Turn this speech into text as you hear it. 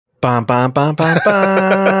Bum bum bum bum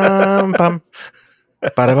bum bum.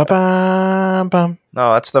 Ba-da-ba-bum, bum.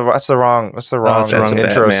 No, that's the wrong that's the wrong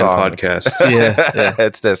intro Batman song. podcast. Yeah.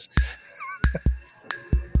 It's this.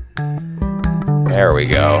 There we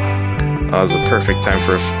go. That was a perfect time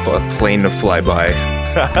for a plane to fly by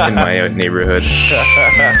in my neighborhood.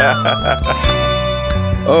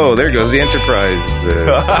 Oh, there goes the Enterprise.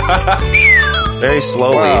 Very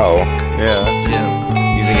slowly. Wow.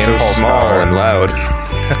 Yeah. Using So impulse small power. and loud.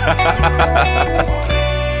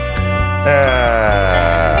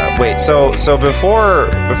 Wait, so before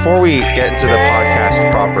we get into the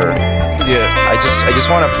podcast proper, Yeah. I just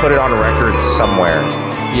want to put it on record somewhere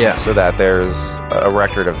Yeah. so that there's a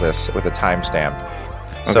record of this with a timestamp.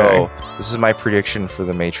 So Okay. this is my prediction for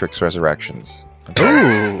the Matrix Resurrections.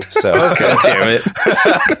 Ooh. So God damn it.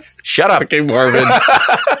 shut up. Okay, Marvin.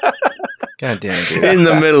 God damn it, dude. In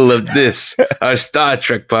the middle of this, our Star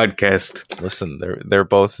Trek podcast. Listen, they're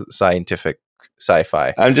both scientific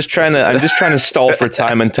sci-fi. I'm just trying to stall for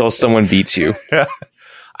time until someone beats you.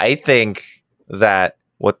 I think that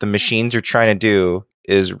what the machines are trying to do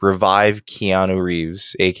is revive Keanu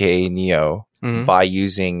Reeves, aka Neo, Mhm. by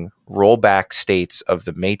using rollback states of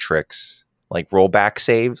the Matrix, like rollback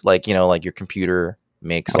saves, like like your computer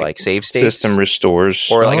makes like save states, System restores.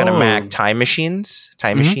 or like on a Oh. Mac time machines,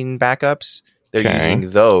 Mhm. machine backups. They're Okay. using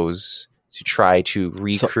those to try to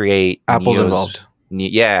recreate Apple's Neo's, involved.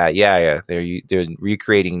 Yeah. They're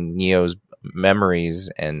recreating Neo's memories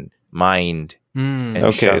and mind. Mm. And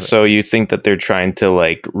Okay, shove- so you think that they're trying to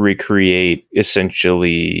like recreate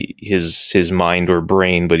essentially his mind or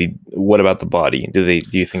brain, but what about the body? Do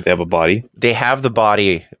you think they have a body? They have the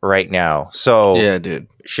body right now. So Yeah, dude.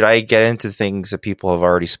 should I get into things that people have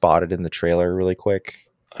already spotted in the trailer really quick?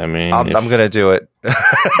 I mean, I'm going to do it.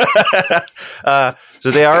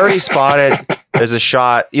 So they already spotted. There's a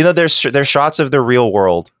shot. There's shots of the real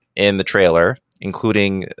world in the trailer,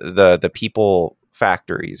 including the people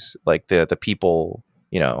factories, like the people,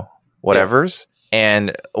 whatevers.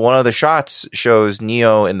 And one of the shots shows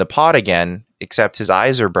Neo in the pod again, except his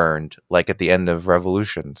eyes are burned, like at the end of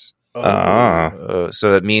Revolutions.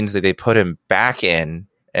 So that means that they put him back in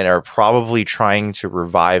and are probably trying to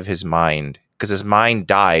revive his mind, because his mind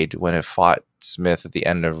died when it fought Smith at the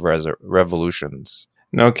end of Revolutions.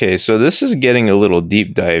 okay, so this is getting a little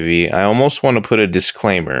deep divey. I almost want to put a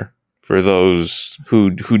disclaimer for those who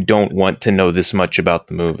don't want to know this much about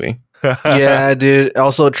the movie. Yeah, dude.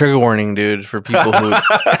 Also, a trigger warning, dude, for people who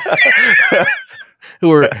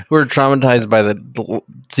who are traumatized by the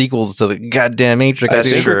sequels to the goddamn Matrix. That's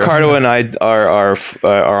dude. I think true. Ricardo and I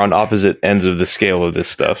are on opposite ends of the scale of this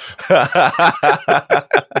stuff.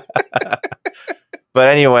 But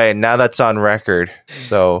anyway, now that's on record.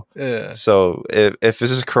 So Yeah. if this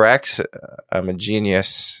is correct, I'm a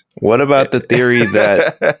genius. What about the theory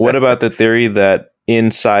that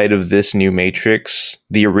inside of this new Matrix,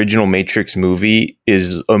 the original Matrix movie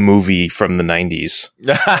is a movie from the 90s?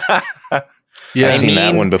 Yeah. I've seen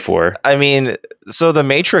that one before. I mean, so the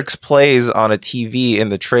Matrix plays on a TV in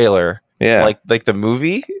the trailer, Yeah. like the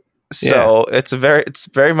movie. So it's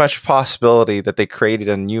very much a possibility that they created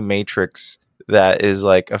a new Matrix that is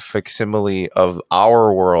like a facsimile of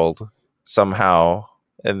our world somehow,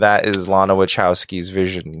 and that is Lana Wachowski's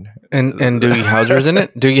vision. And Doogie Howser's in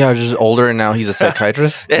it. Doogie Howser's older, and now he's a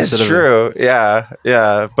psychiatrist. It's instead of- true,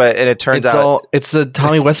 yeah. But it turns out, it's the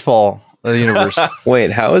Tommy Westfall of the universe.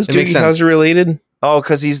 Wait, how is It makes Doogie sense. Howser related?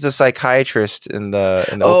 because he's the psychiatrist in the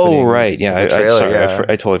Oh, opening, right. Yeah, the I trailer. sorry, Yeah.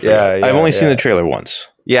 I totally forgot. Yeah, I've only seen yeah. the trailer once.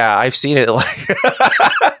 Yeah, I've seen it. Like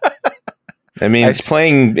I mean, it's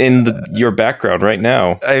playing in your background right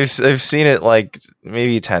now. I've seen it like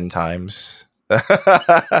maybe 10 times.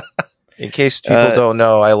 In case people don't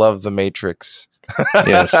know, I love The Matrix.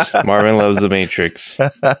 Yes, Marvin loves The Matrix.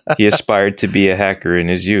 He aspired to be a hacker in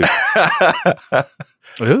his youth.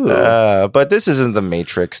 Ooh. But this isn't The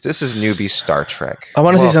Matrix. This is newbie Star Trek. I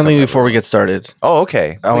want to say Welcome, something before we everyone. get started. Oh,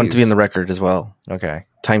 okay. I want it to be please. in the record as well. Okay.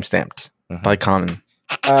 Timestamped Mhm. by Conan.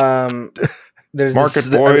 There's Mark it,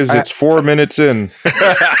 this- boys. It's 4 minutes in.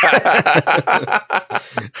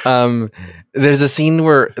 There's a scene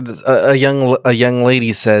where a young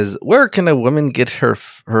lady says, "Where can a woman get her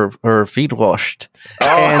feet washed?"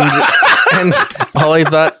 And all I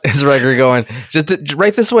thought is Riker going, just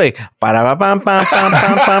right this way.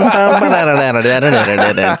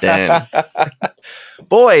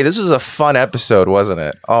 Boy, this was a fun episode, wasn't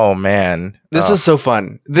it? Oh man, This was so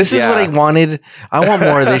fun. This is what I wanted. I want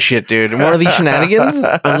more of this shit, dude. More of these shenanigans.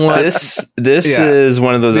 I want This is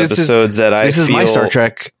one of those episodes that I This is feel my Star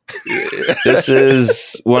Trek. this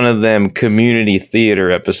is one of them community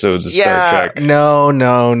theater episodes of Star Trek. No.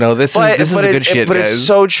 This is good shit, but guys. it's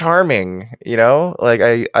so charming, you know. Like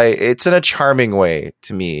I it's in a charming way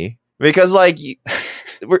to me because like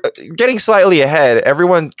we're getting slightly ahead.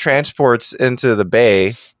 Everyone transports into the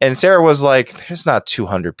bay, and Sarah was like, "There's not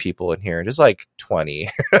 200 people in here. There's like 20."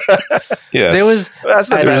 Yes. There was That's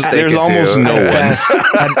the best. there's they could almost do. no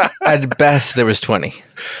one. at best there was 20,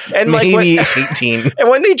 And like maybe when, 18. and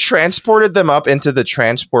when they transported them up into the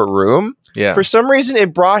transport room, Yeah, for some reason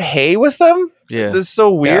it brought hay with them. yeah. This is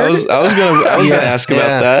so Yeah, weird. I was gonna ask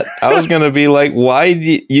about that. I was gonna be like, why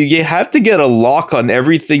do you have to get a lock on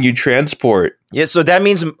everything you transport? Yeah, so that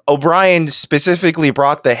means O'Brien specifically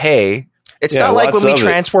brought the hay. It's Yeah, not like when lots we of it.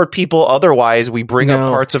 transport people otherwise, we bring No. up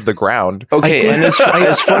parts of the ground. Okay, I and think-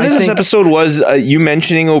 as fun I as this think- episode was, you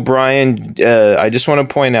mentioning O'Brien, I just want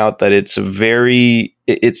to point out that it's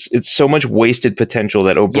it's so much wasted potential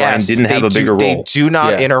that O'Brien didn't have a bigger They role. do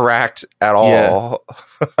not Yeah. interact at all.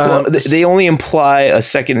 Well, they only imply a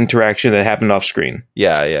second interaction that happened off screen.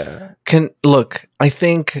 Yeah. I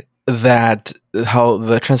think that how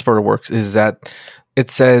the transporter works is that it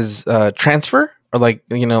says transfer, or like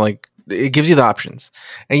it gives you the options,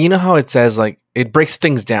 and you know how it says like it breaks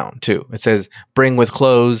things down too. It says bring with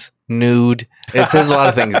clothes, nude. It says a lot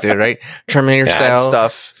of things, dude. Right? Terminator Bad style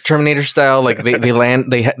stuff. Terminator style. Like they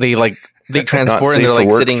land, they Not transport, safe and they're for like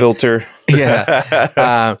work sitting. filter.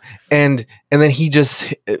 Yeah, and then he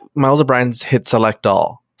just Miles O'Brien's hit select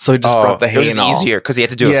all, so he just brought the it hay was and all. easier because he had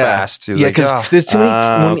to do it fast. He was Yeah, like, because "Oh." there's too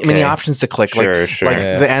many okay. options to click. Sure, sure. Like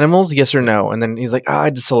Yeah. the animals, yes or no, and then he's like, I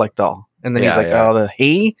just select all, and then he's Yeah, like, yeah. oh, the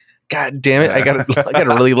hay. God damn it! I gotta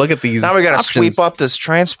really look at these. Now we gotta options. sweep up this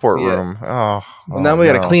transport Yeah. room. Oh, Now we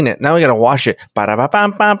gotta clean it. Now we gotta wash it.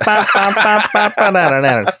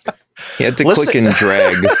 He had to Listen- click and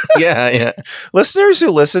drag. Yeah. Listeners who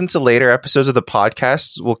listen to later episodes of the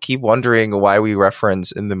podcast will keep wondering why we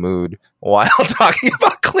reference In the Mood while talking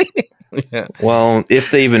about cleaning. Yeah. Well,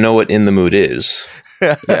 if they even know what In the Mood is.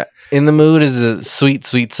 In the Mood is a sweet,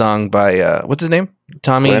 sweet song by what's his name?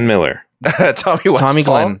 Tommy Glenn Miller. Tommy Westphal? Tommy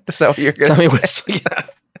Glenn. Is that what you're going to Tommy say? West.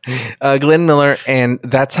 Yeah. Glenn Miller, and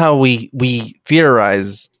that's how we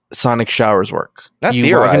theorize sonic showers work. Not You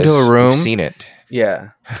theorize. walk into a room. We've seen it. Yeah.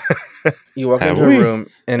 You walk Have into we? a room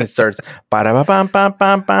and it starts. Oh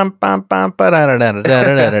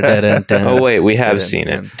wait, we have seen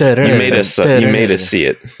it. You made us see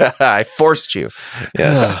it. I forced you.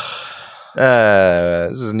 Yes.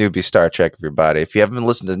 This is Newbie Star Trek, everybody. If you haven't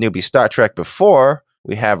listened to Newbie Star Trek before,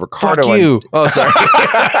 we have Ricardo. Fuck you. Oh, sorry.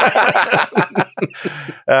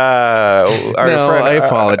 I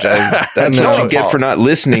apologize. That's No. what you get for not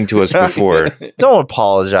listening to us before. Don't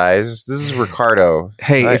apologize. This is Ricardo.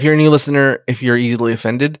 Hey, if you're a new listener, if you're easily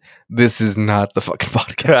offended, this is not the fucking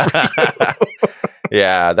podcast.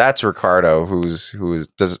 Yeah, that's Ricardo who's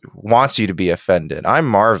wants you to be offended. I'm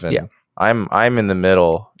Marvin. Yeah. I'm in the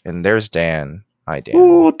middle, and there's Dan. Hi, Dan.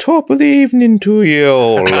 Oh, top of the evening to you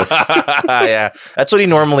all. Yeah, that's what he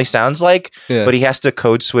normally sounds like, Yeah. but he has to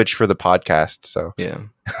code switch for the podcast. So Yeah.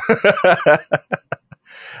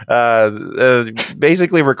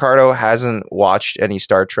 basically, Ricardo hasn't watched any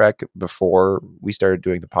Star Trek before we started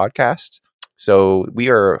doing the podcast. So we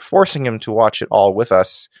are forcing him to watch it all with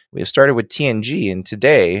us. We have started with TNG, and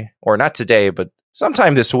today, or not today, but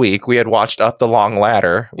sometime this week, we had watched Up the Long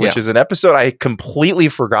Ladder, which is an episode I had completely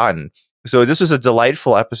forgotten. So this was a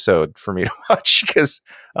delightful episode for me to watch because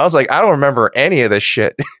I was like, I don't remember any of this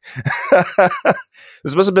shit.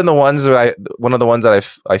 This must have been one of the ones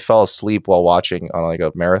that I fell asleep while watching on like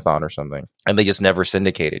a marathon or something, and they just never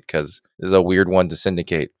syndicated because this is a weird one to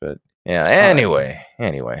syndicate. But yeah, anyway,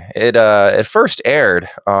 it first aired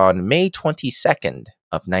on May 22nd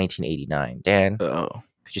of 1989. Dan, Oh.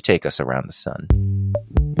 could you take us around the sun?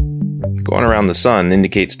 Going around the sun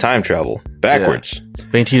indicates time travel. Backwards.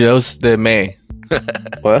 22 de May.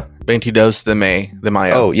 What? 22 de May. The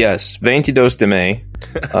Maya. Oh, yes. 22 de May.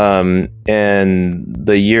 And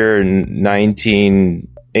the year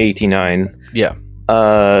 1989. yeah.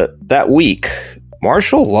 That week,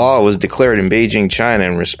 Martial law was declared in Beijing, China,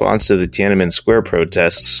 in response to the Tiananmen Square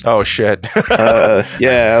protests. Oh shit!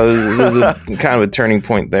 Yeah, it was a kind of a turning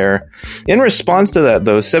point there. In response to that,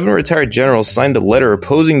 though, 7 retired generals signed a letter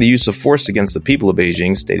opposing the use of force against the people of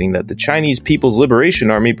Beijing, stating that the Chinese People's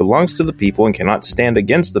Liberation Army belongs to the people and cannot stand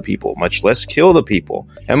against the people, much less kill the people,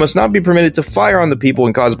 and must not be permitted to fire on the people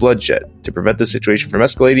and cause bloodshed. To prevent the situation from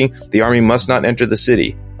escalating, the army must not enter the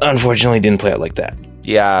city. Unfortunately, it didn't play out like that.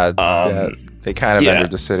 Yeah, they kind of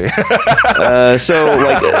entered the city.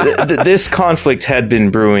 This conflict had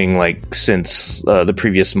been brewing like since the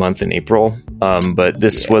previous month in April, but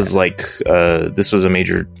this was this was a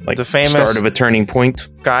major the famous start of a turning point.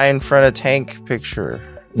 Guy in front of tank picture.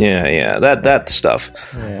 Yeah, that stuff.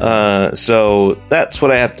 Yeah. So that's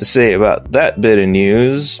what I have to say about that bit of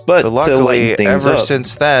news. But luckily, ever up,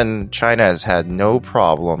 since then, China has had no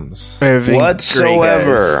problems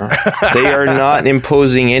whatsoever. They are not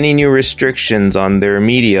imposing any new restrictions on their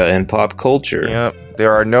media and pop culture. Yep.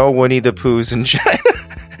 There are no Winnie the Poohs in China.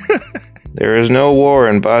 There is no war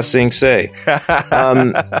in Ba Sing Se.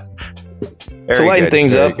 To lighten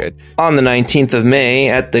things up, on the 19th of May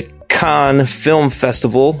at the Cannes Film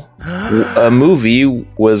Festival, a movie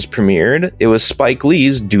was premiered. It was Spike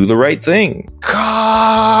Lee's Do the Right Thing.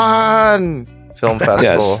 Cannes Film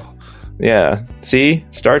Festival. Yes. Yeah. See?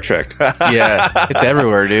 Star Trek. Yeah, it's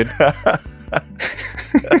everywhere, dude.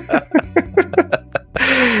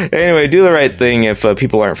 Anyway, Do the Right Thing, if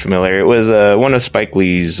people aren't familiar, it was one of Spike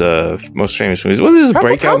Lee's most famous movies. Was it his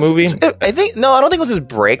breakout movie? I don't think it was his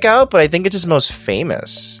breakout, but I think it's his most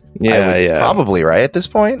famous. Yeah. Probably, right, at this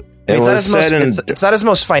point? It's not his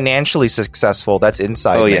most financially successful. That's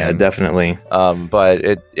Inside Man. Oh, yeah, definitely.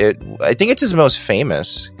 But I think it's his most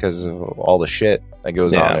famous because of all the shit that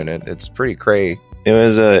goes on in it. It's pretty crazy. It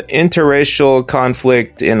was an interracial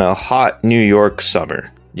conflict in a hot New York summer.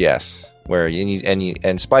 Yes. Where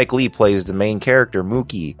and Spike Lee plays the main character,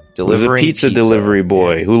 Mookie, delivering pizza delivery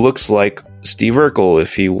boy who looks like Steve Urkel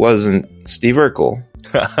if he wasn't Steve Urkel.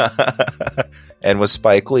 And was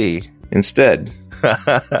Spike Lee. Instead.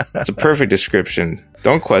 It's a perfect description.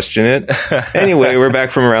 Don't question it. Anyway, we're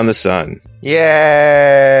back from Around the Sun.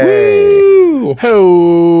 Yay! Woo!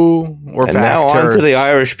 Ho! We're and back now on to the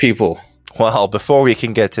Irish people. Well, before we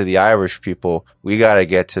can get to the Irish people, we got to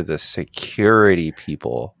get to the security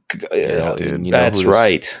people. That's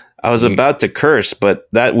right. I was about to curse, but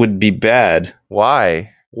that would be bad.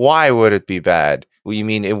 Why? Why would it be bad? Well, you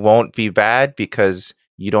mean it won't be bad because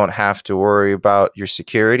you don't have to worry about your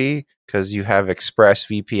security because you have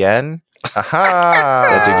ExpressVPN? Aha!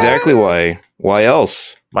 That's exactly why. Why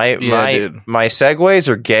else? My segues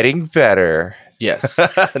are getting better. Yes.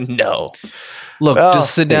 No. Look,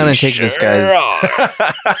 just sit down and take this, guys.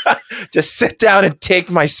 Just sit down and take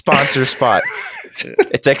my sponsor spot.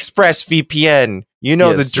 It's ExpressVPN. You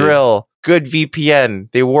know the drill. Good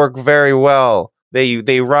VPN. They work very well.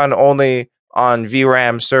 They run only on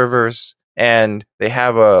VRAM servers, and they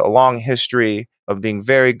have a long history of being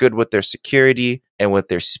very good with their security and with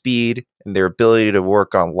their speed and their ability to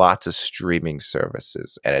work on lots of streaming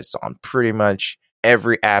services. And it's on pretty much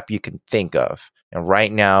every app you can think of. And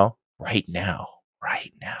right now, if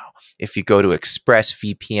you go to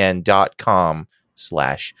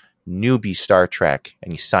expressvpn.com/newbie Star Trek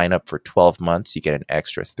and you sign up for 12 months, you get an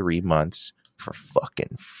extra 3 months for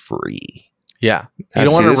fucking free. Yeah. You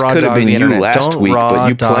don't want to raw dog the internet. Last week, but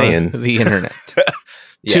you playing the internet.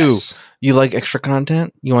 Yes. 2, you like extra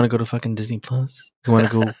content? You want to go to fucking Disney Plus? You want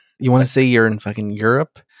to go? You want to say you're in fucking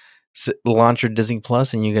Europe? Launch your Disney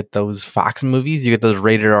Plus and you get those Fox movies. You get those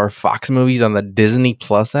rated R Fox movies on the Disney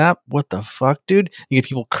Plus app. What the fuck, dude? You get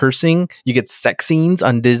people cursing. You get sex scenes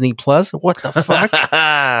on Disney Plus. What the fuck?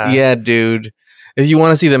 Yeah, dude. If you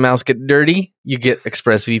want to see the mouse get dirty, you get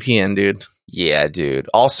ExpressVPN, dude. Yeah, dude.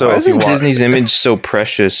 Also, why isn't Disney's image so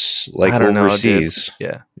precious, like overseas?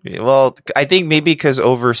 Yeah. Well, I think maybe because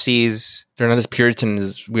overseas they're not as Puritan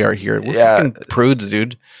as we are here. We're fucking prudes,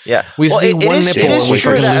 dude. Yeah, we see one nipple and we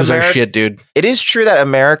fucking lose our shit, dude. It is true that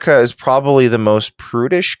America is probably the most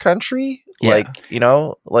prudish country. Yeah.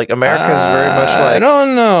 Like America is very much like. I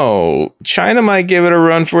don't know. China might give it a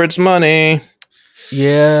run for its money.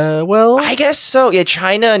 Yeah, well, I guess so. Yeah,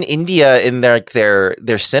 China and India in their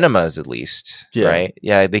cinemas at least, right?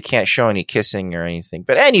 Yeah, they can't show any kissing or anything.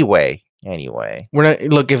 But anyway, we're not.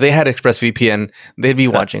 Look, if they had ExpressVPN, they'd be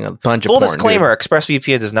watching a bunch of full porn, disclaimer: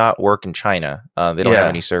 ExpressVPN does not work in China. They don't have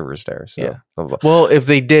any servers there. So, blah, blah, blah. Well, if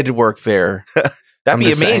they did work there, that'd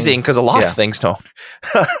be amazing because a lot of things don't.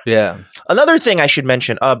 Yeah. Another thing I should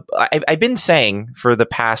mention, I've been saying for the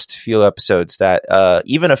past few episodes that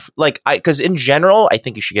even if because in general, I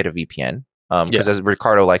think you should get a VPN. Because as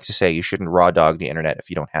Ricardo likes to say, you shouldn't raw dog the internet if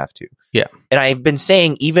you don't have to. Yeah. And I've been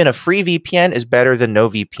saying even a free VPN is better than no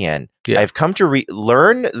VPN. Yeah. I've come to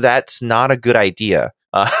learn that's not a good idea.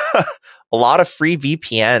 A lot of free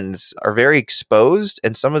VPNs are very exposed,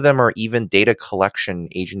 and some of them are even data collection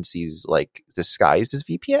agencies like disguised as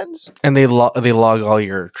VPNs. And they log all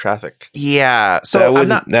your traffic. Yeah. So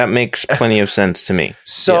that makes plenty of sense to me.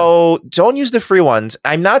 So don't use the free ones.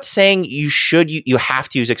 I'm not saying you have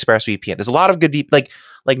to use ExpressVPN. There's a lot of good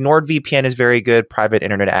like NordVPN is very good. Private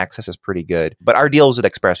internet access is pretty good. But our deal is with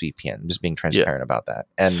ExpressVPN. I'm just being transparent about that.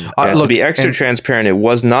 And to be extra transparent, it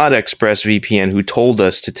was not ExpressVPN who told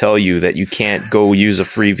us to tell you that you can't go use a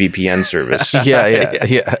free VPN service.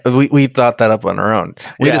 Yeah. We thought that up on our own.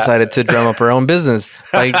 We decided to drum up our own business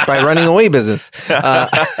by running away business.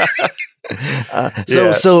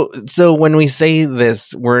 So when we say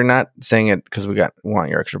this, we're not saying it because we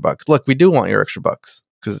want your extra bucks. Look, we do want your extra bucks.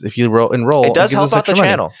 Because if you enroll, it does help out the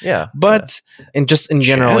channel. Yeah. But in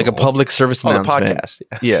general, like a public service announcement. The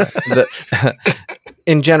podcast.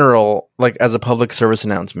 In general, like as a public service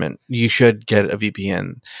announcement, you should get a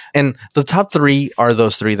VPN. And the top 3 are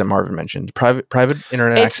those 3 that Marvin mentioned. Private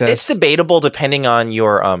internet access. It's debatable depending on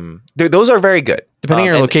your those are very good. Depending on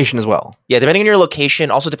your location as well. Yeah, depending on your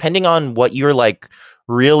location, also depending on what you're like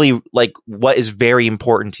really like what is very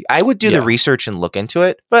important to you. I would do the research and look into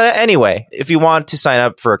it. But anyway, if you want to sign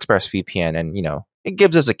up for ExpressVPN and, it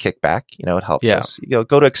gives us a kickback, it helps us. Go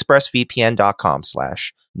to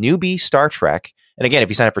expressvpn.com/newbie Star Trek. And again, if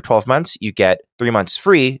you sign up for 12 months, you get 3 months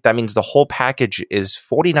free. That means the whole package is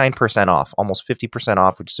 49% off, almost 50%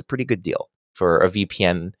 off, which is a pretty good deal for a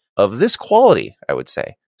VPN of this quality, I would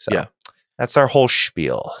say. So that's our whole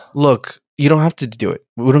spiel. Look, you don't have to do it.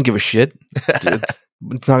 We don't give a shit.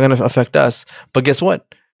 It's not going to affect us. But guess what?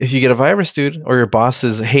 If you get a virus, dude, or your boss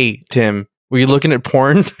says, "Hey, Tim, were you looking at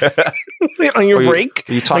porn on your break?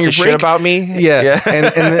 Are you talking shit about me?" Yeah. And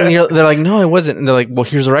then they're like, "No, I wasn't." And they're like, "Well,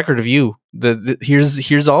 here's a record of you.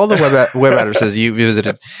 Here's all the web addresses you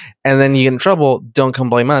visited." And then you get in trouble. Don't come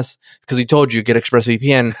blame us because we told you get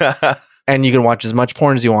ExpressVPN. And you can watch as much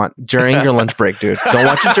porn as you want during your lunch break, dude. Don't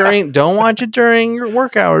watch it during your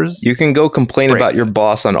work hours. You can go complain about your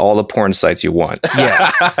boss on all the porn sites you want.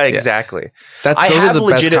 Yeah, exactly. Those are the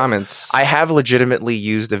best comments. I have legitimately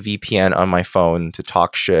used a VPN on my phone to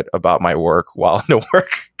talk shit about my work while in the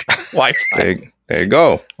work Wi-Fi. There you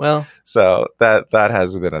go. Well, so that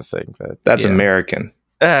has been a thing. But that's American.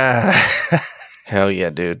 Hell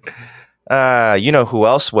yeah, dude. You know who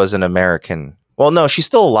else was an American? Well, no, she's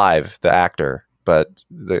still alive, the actor, but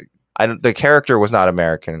the character was not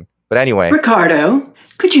American. But anyway. Ricardo,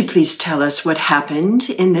 could you please tell us what happened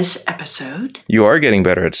in this episode? You are getting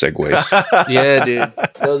better at segues. Yeah, dude.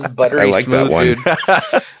 That was buttery I like smooth, that one. Dude.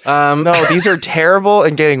 No, these are terrible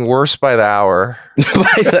and getting worse by the hour.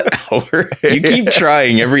 By the hour? You keep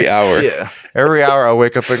trying every hour. Yeah. Every hour I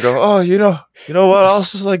wake up and go, oh, you know what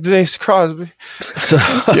else is like Denise Crosby? So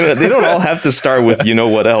they don't all have to start with you know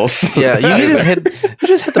what else. Yeah, you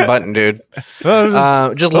just hit the button, dude.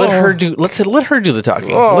 Just let her do. Let her do the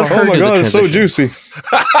talking. Oh my god, it's so juicy.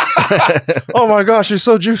 Oh my gosh, it's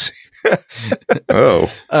so juicy.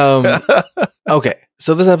 Okay,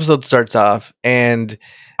 so this episode starts off, and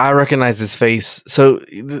I recognize his face. So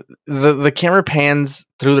the camera pans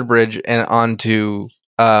through the bridge and onto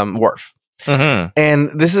Worf. Mm-hmm. And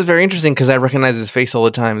this is very interesting because I recognize his face all the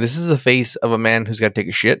time. This is the face of a man who's got to take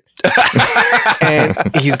a shit, and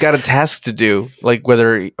he's got a task to do, like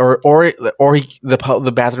whether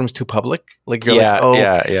the bathroom's too public. Like you're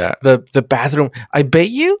the bathroom. I bet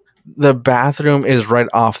you the bathroom is right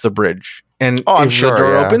off the bridge, and if the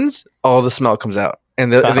door opens, all the smell comes out,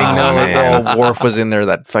 and they know that Worf was in there.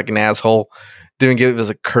 That fucking asshole. Didn't give it as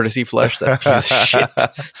a courtesy flush, that piece of shit.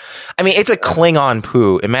 I mean, it's a Klingon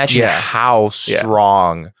poo. Imagine how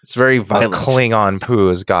strong it's very violent. Klingon poo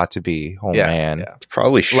has got to be. Oh man, it's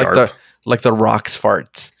probably sharp. Like the Rock's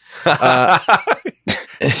farts.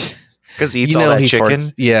 Because he eats all that chicken.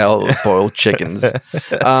 Farts. Yeah, all the boiled chickens.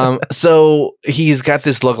 So he's got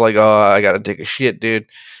this look like, oh, I gotta take a shit, dude.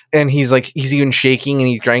 And he's even shaking and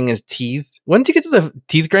he's grinding his teeth. Once you get to the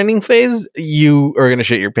teeth grinding phase, you are going to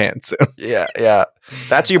shit your pants. Yeah.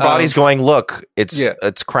 That's your body's going, look,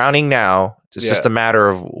 it's crowning now. It's just a matter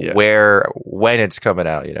of when it's coming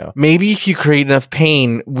out, Maybe if you create enough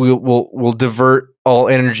pain, we'll divert all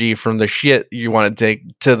energy from the shit you want to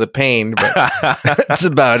take to the pain, but that's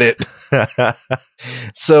about it.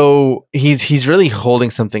 So he's really holding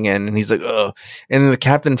something in, and he's like, oh. And then the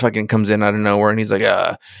captain fucking comes in out of nowhere, and he's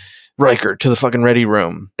like, Riker to the fucking ready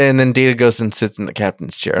room. And then Data goes and sits in the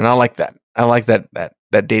captain's chair. And I like that. I like that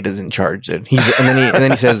Data's in charge. And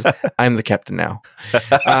then he says, I'm the captain now.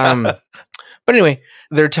 But anyway,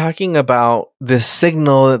 they're talking about this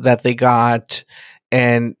signal that they got,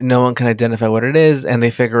 and no one can identify what it is. And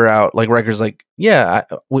they figure out, like, Riker's like, yeah,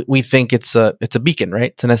 we think it's a beacon,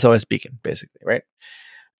 right? It's an SOS beacon, basically, right?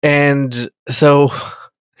 And so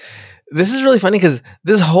this is really funny because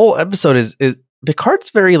this whole episode is Picard's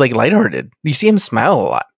very like lighthearted. You see him smile a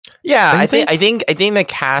lot. Yeah, I think the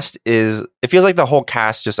cast is. It feels like the whole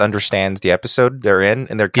cast just understands the episode they're in,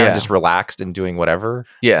 and they're kind of just relaxed and doing whatever.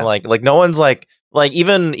 Yeah, like no one's like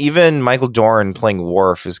even Michael Dorn playing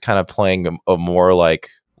Worf is kind of playing a more like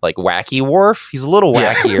wacky Worf. He's a little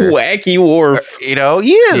wackier. Wacky Worf. You know,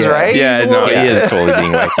 he is, right? Yeah, he is totally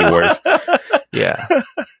being wacky Worf. Yeah.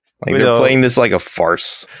 Like they're playing this like a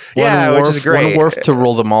farce. Which is great. One Worf to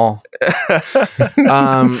rule them all.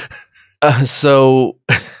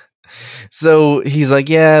 So he's like,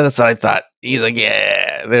 yeah, that's what I thought. He's like,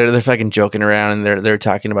 yeah, they're fucking joking around, and they're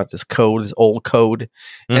talking about this old code,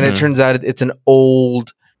 and it turns out it's an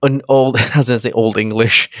old. I was gonna say old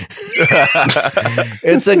English.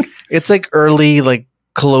 It's like early like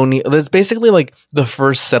colonial. It's basically like the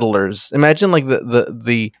first settlers. Imagine like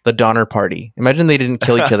the Donner Party. Imagine they didn't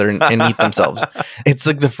kill each other and eat themselves. It's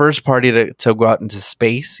like the first party to go out into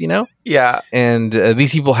space, you know? Yeah. And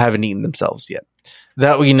these people haven't eaten themselves yet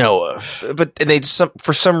that we know of. But they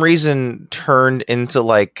for some reason turned into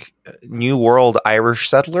like New World Irish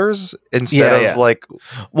settlers instead of like.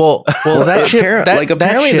 Well, that ship.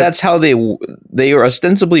 Apparently that's how they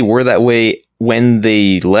ostensibly were that way when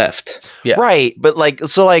they left. Yeah. Right. But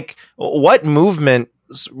what movement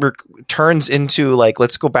turns into like,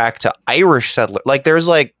 let's go back to Irish settler? Like there's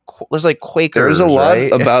Quakers. There's a lot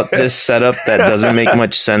about this setup that doesn't make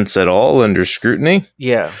much sense at all under scrutiny.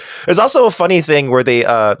 Yeah. There's also a funny thing where they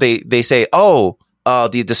say,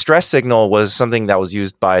 the distress signal was something that was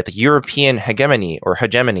used by the European hegemony,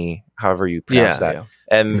 however you pronounce that. Yeah.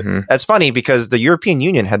 And that's funny because the European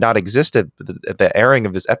Union had not existed at the airing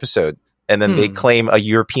of this episode. And then they claim a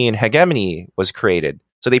European hegemony was created.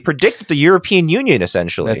 So they predicted the European Union,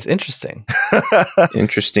 essentially. That's interesting.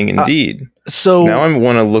 Interesting indeed. So now I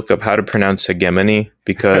want to look up how to pronounce hegemony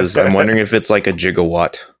because I'm wondering if it's like a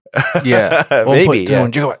gigawatt. Yeah, maybe.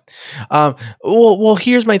 Gigawatt. Well,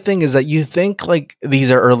 here's my thing: is that you think like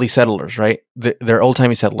these are early settlers, right? They're old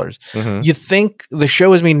timey settlers. Mm-hmm. You think the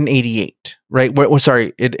show was made in '88, right?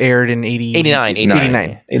 Sorry, it aired in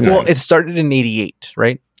 89. Well, it started in '88,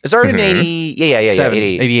 right? It started in 80. Yeah.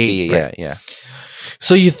 88. Right. Yeah.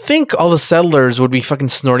 So you think all the settlers would be fucking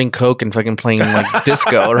snorting coke and fucking playing like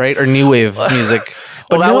disco, right, or new wave music?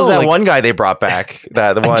 Well, that was that one guy they brought back,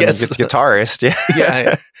 the one guitarist.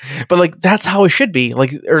 Yeah. But like that's how it should be.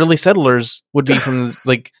 Like early settlers would be from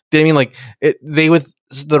like. I mean, like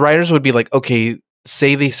the writers would be like, okay,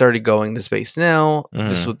 say they started going to space now.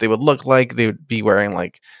 This is what they would look like. They would be wearing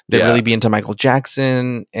like they'd really be into Michael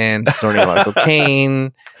Jackson and snorting a lot of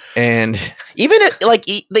cocaine. And even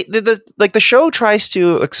the show tries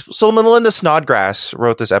to. So Melinda Snodgrass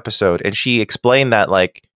wrote this episode, and she explained that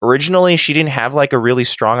like originally she didn't have like a really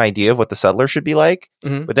strong idea of what the settler should be like,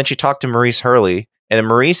 but then she talked to Maurice Hurley, and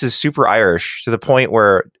Maurice is super Irish to the point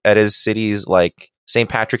where at his city's like St.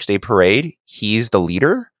 Patrick's Day parade, he's the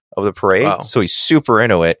leader of the parade. Wow. So he's super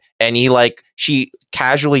into it, and she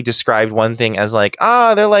casually described one thing as like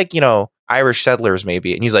they're like Irish settlers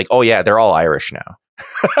maybe, and he's like, oh yeah, they're all Irish now.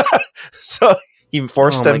 So he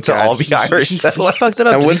forced them to all be Irish settlers. He fucked it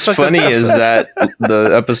up. And what's funny is that the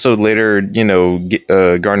episode later,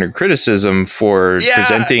 garnered criticism for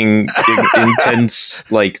presenting intense,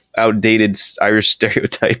 like outdated Irish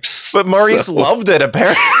stereotypes. But Maurice loved it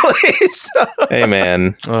apparently. So. Hey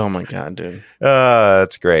man! Oh my god, dude!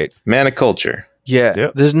 That's great. Man of culture. Yeah,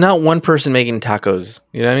 yep. There's not one person making tacos.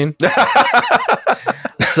 You know what I mean?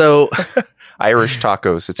 So. Irish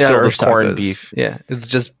tacos. It's filled with corned beef. Yeah, it's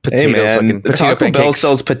just potato. Taco Bell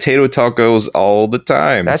sells potato tacos all the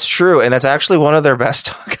time. That's true, and that's actually one of their best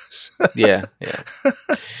tacos. Yeah.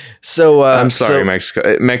 So I'm sorry,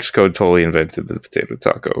 Mexico. Mexico totally invented the potato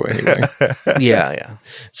taco anyway. Yeah.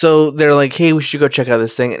 So they're like, "Hey, we should go check out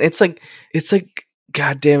this thing," and it's like,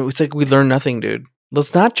 God damn it! It's like we learn nothing, dude.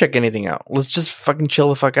 Let's not check anything out. Let's just fucking chill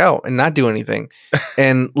the fuck out and not do anything.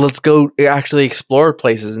 And let's go actually explore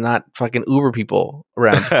places and not fucking Uber people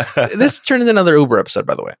around. This turned into another Uber episode,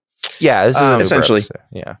 by the way. Yeah, this is an essentially. Uber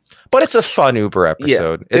episode. Yeah. But it's a fun Uber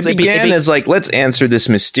episode. It began as like, let's answer this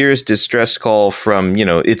mysterious distress call from,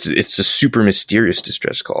 it's a super mysterious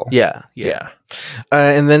distress call. Yeah.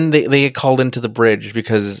 And then they get called into the bridge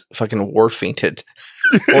because fucking Worf fainted.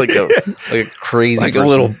 like a crazy like person. a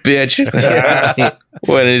little bitch. Yeah.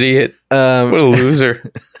 What an idiot. What a loser.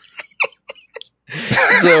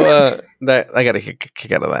 So that I got a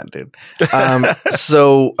kick out of that, dude.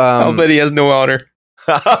 I'll bet he has no honor.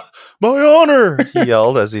 My honor, he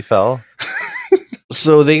yelled as he fell.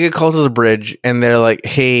 So they get called to the bridge, and they're like,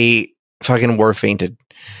 "Hey, fucking Worf fainted.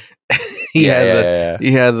 He had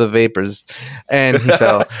the vapors, and he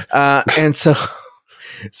fell." And so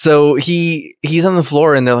he's on the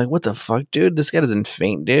floor, and they're like, "What the fuck, dude? This guy doesn't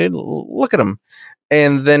faint, dude. Look at him."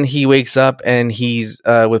 And then he wakes up, and he's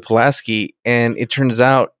with Pulaski, and it turns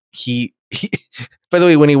out he. By the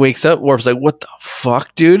way, when he wakes up, Worf's like, "What the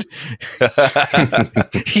fuck, dude?"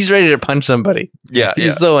 He's ready to punch somebody. Yeah,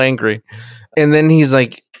 He's so angry. And then he's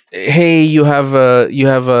like, "Hey, you have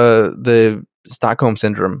the Stockholm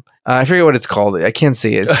syndrome. I forget what it's called. I can't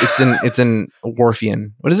say it. It's in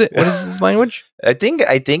Worfian. What is it? What is this language? I think in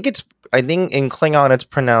Klingon it's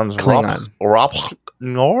pronounced Klingon.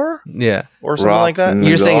 Ropnor? Yeah, or something like that.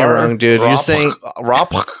 You're saying it wrong, dude. You're saying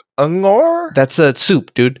Ropnor? That's a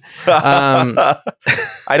soup, dude. I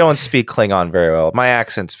don't speak Klingon very well. My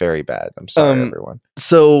accent's very bad. I'm sorry, everyone.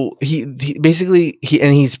 So he basically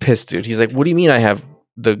he's pissed, dude. He's like, "What do you mean I have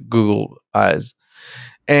the Google eyes?"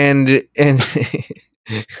 And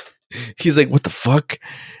he's like, "What the fuck?"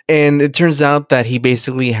 And it turns out that he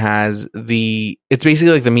basically has it's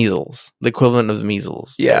basically like the measles, the equivalent of the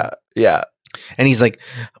measles. Yeah. And he's like,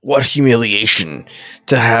 "What humiliation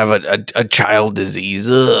to have a child disease.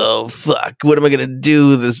 Oh, fuck. What am I going to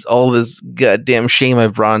do? All this goddamn shame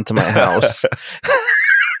I've brought into my house."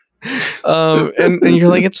 And you're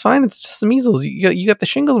like, "It's fine. It's just the measles. You got the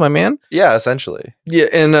shingles, my man." Yeah, essentially. Yeah.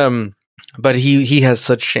 And, but he has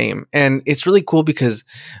such shame, and it's really cool because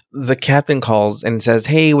the captain calls and says,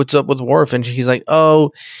 "Hey, what's up with Worf?" And he's like,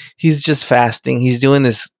 "Oh, he's just fasting. He's doing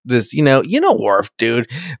this, Worf, dude.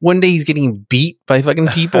 One day he's getting beat by fucking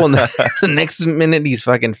people, and the next minute he's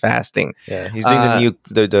fucking fasting." Yeah, he's doing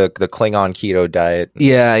the Klingon keto diet.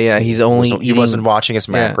 Yeah. He wasn't watching his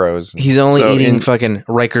macros. He's only eating fucking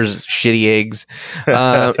Riker's shitty eggs.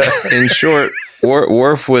 In short,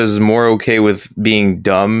 Worf was more okay with being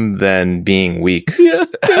dumb than being weak. Yeah.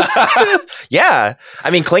 Yeah. I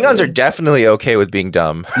mean, Klingons are definitely okay with being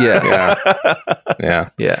dumb. Yeah.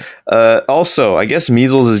 Also, I guess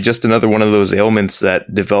measles is just another one of those ailments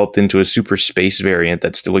that developed into a super space variant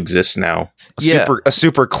that still exists now. A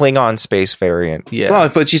super Klingon space variant. Yeah. Well,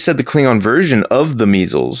 but you said the Klingon version of the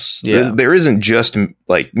measles. Yeah. There isn't just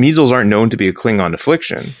like measles aren't known to be a Klingon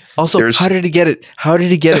affliction. Also, how did he get it?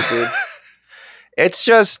 Dude? It's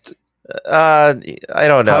just, I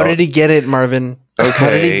don't know. How did he get it, Marvin? Okay. How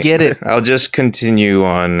did he get it? I'll just continue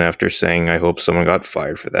on after saying I hope someone got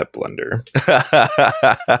fired for that blunder.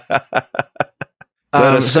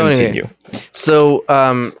 Let us continue.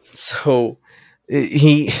 Anyway, so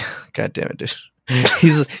he, God damn it, dude.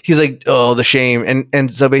 He's like, "Oh, the shame,"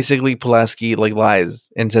 and so basically Pulaski like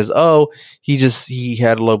lies and says, "Oh, he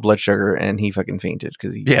had low blood sugar and he fucking fainted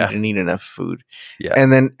because he didn't eat enough food." Yeah,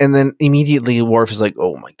 and then immediately Worf is like,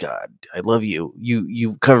 "Oh my god, I love you.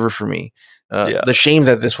 You cover for me." The shame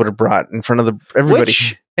that this would have brought in front of everybody.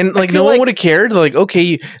 And like no one would have cared. Like,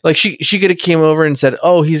 okay, she could have came over and said,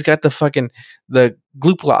 "Oh, he's got the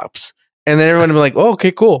glooplops." And then everyone would be like, "Oh,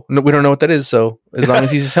 okay, cool. No, we don't know what that is. So as long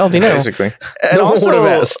as he's healthy now." Basically. And no also, one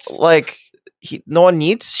would have asked. like, no one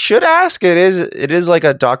should ask. It is like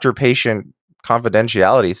a doctor-patient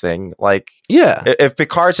confidentiality thing. Like, yeah, if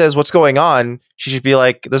Picard says what's going on, she should be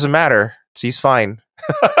like, "Doesn't matter. He's fine."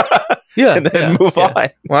 Yeah, and then move on.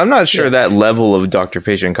 Well, I'm not sure that level of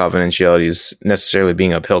doctor-patient confidentiality is necessarily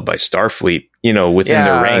being upheld by Starfleet, within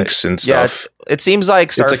their ranks and stuff. Yeah, it seems like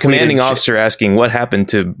Starfleet, it's a commanding officer asking what happened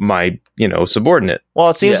to my, subordinate. Well,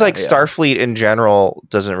 it seems like Starfleet in general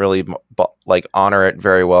doesn't really honor it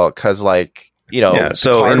very well because, so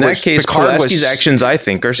Picard in that case, Pulaski's actions, I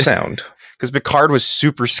think, are sound. Because Picard was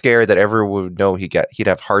super scared that everyone would know he'd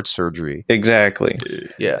have heart surgery. Exactly.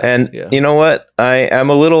 Yeah. And you know what? I am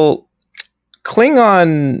a little...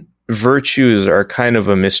 Klingon virtues are kind of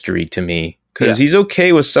a mystery to me. Because he's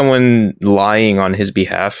okay with someone lying on his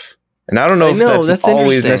behalf. And I don't know if that's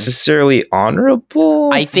always necessarily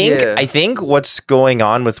honorable. I think what's going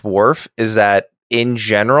on with Worf is that in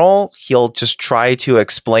general, he'll just try to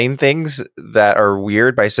explain things that are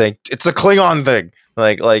weird by saying, "It's a Klingon thing."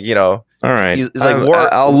 Like All right. He's like, Worf,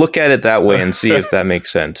 I'll look at it that way and see if that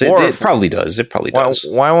makes sense. It probably does. It probably does.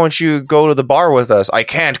 why won't you go to the bar with us? I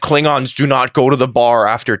can't. Klingons do not go to the bar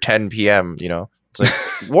after 10 p.m. You know, it's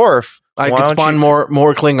like, Worf, I could spawn more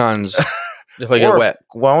Klingons if I get Worf, wet.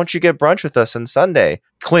 why won't you get brunch with us on Sunday?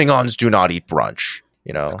 Klingons do not eat brunch.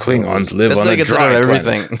 You know, Klingons live That's on how a he gets out dry of planet.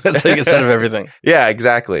 everything. That's how he gets out of everything. Yeah,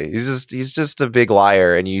 exactly. He's just a big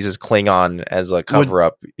liar and uses Klingon as a cover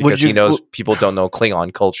up because he knows people don't know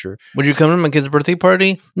Klingon culture. Would you come to my kid's birthday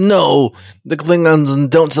party? No, the Klingons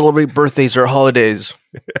don't celebrate birthdays or holidays.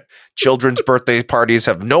 Children's birthday parties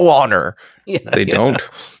have no honor. Yeah, They don't.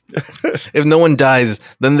 If no one dies,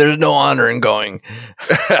 then there's no honor in going.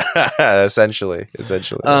 essentially.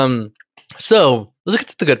 So let's get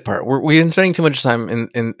to the good part. We've been spending too much time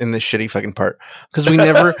in this shitty fucking part because we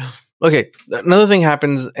never. Okay, another thing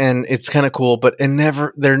happens and it's kind of cool, but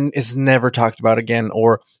it's never talked about again.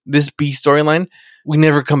 Or this B storyline, we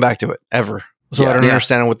never come back to it ever. So I don't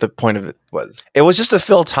understand what the point of it was. It was just to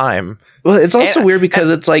fill time. Well, it's also weird because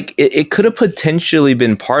it's like it could have potentially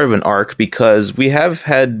been part of an arc because we have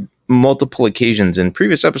had multiple occasions in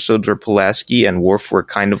previous episodes where Pulaski and Worf were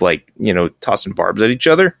kind of like, you know, tossing barbs at each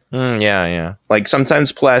other. Yeah. Like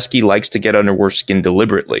sometimes Pulaski likes to get under Worf's skin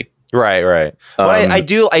deliberately. Right. But I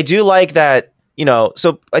do like that, you know,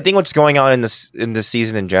 so I think what's going on in this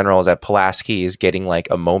season in general is that Pulaski is getting like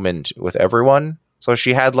a moment with everyone. So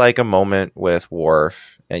she had like a moment with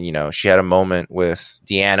Worf, and you know, she had a moment with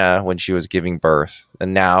Deanna when she was giving birth,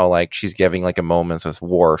 and now like she's giving like a moment with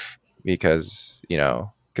Worf because, you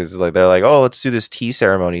know, because like they're like, oh, let's do this tea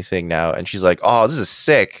ceremony thing now, and she's like, oh, this is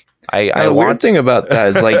sick. The weird thing about that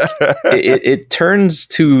is like it turns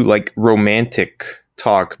to like romantic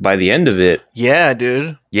talk by the end of it. Yeah,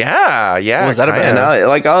 dude. Yeah. What was that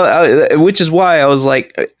about? And which is why I was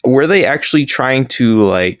like, were they actually trying to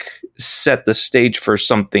like set the stage for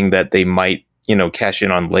something that they might, you know, cash in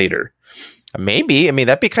on later? Maybe. I mean,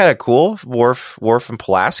 that'd be kind of cool. Worf and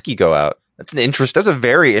Pulaski go out. That's a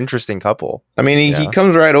very interesting couple. I mean, he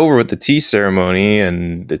comes right over with the tea ceremony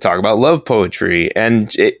and they talk about love poetry. And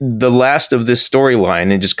the last of this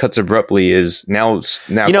storyline, it just cuts abruptly, is now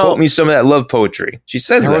quote me some of that love poetry. She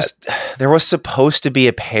says there was supposed to be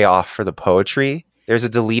a payoff for the poetry. There's a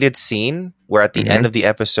deleted scene where at the end of the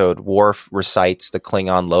episode, Worf recites the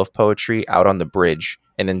Klingon love poetry out on the bridge.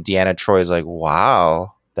 And then Deanna Troi is like,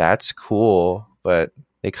 wow, that's cool. But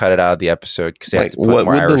they cut it out of the episode because they had to put what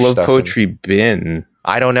more would the Irish love stuff poetry in. been?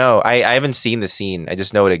 I don't know. I haven't seen the scene. I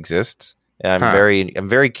just know it exists. And I'm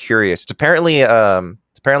very curious. It's apparently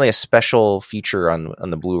a special feature on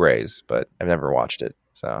the Blu-rays, but I've never watched it.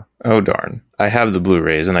 So oh darn, I have the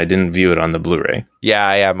Blu-rays and I didn't view it on the Blu-ray.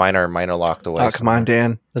 Yeah, mine are locked away. Oh, come on,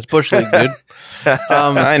 Dan. That's Bush League, dude.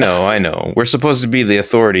 I know. We're supposed to be the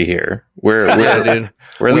authority here. We're the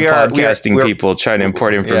podcasting people trying to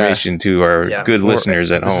impart information to our good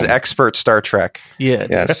listeners at home. This is expert Star Trek. Yeah.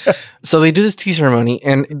 Yes. So they do this tea ceremony,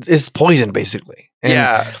 and it's poison, basically.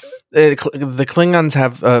 And the Klingons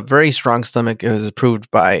have a very strong stomach. It was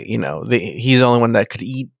proved by, you know, he's the only one that could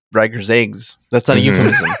eat Riker's eggs. That's not a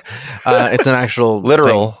euphemism. It's an actual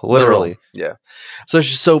literally. Yeah.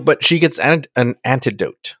 But she gets an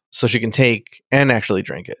antidote, so she can take and actually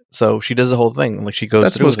drink it. So she does the whole thing. Like she goes.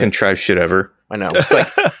 That's the most contrived shit ever. I know.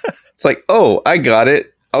 It's like, oh, I got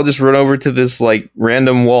it. I'll just run over to this like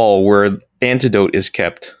random wall where antidote is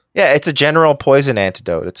kept. Yeah, it's a general poison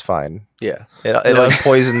antidote. It's fine. Yeah, it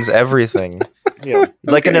unpoisons everything. Yeah,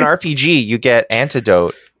 like in an RPG, you get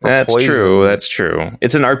antidote. That's true. That's true.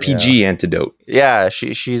 It's an RPG antidote. Yeah,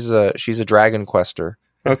 she's a Dragon Quester.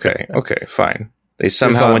 Okay, fine. They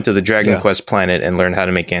somehow went to the Dragon Quest planet and learned how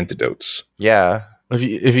to make antidotes. Yeah.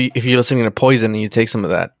 If you're listening to poison and you take some of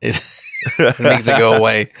that, it makes it go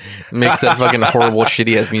away. It makes that fucking horrible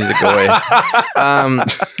shitty ass music go away.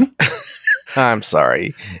 I'm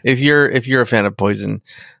sorry. If you're a fan of Poison,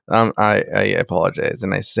 I apologize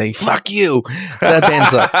and I say fuck you. That band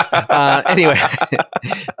sucks. Anyway,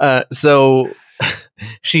 so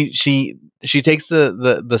she takes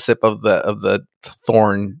the sip of the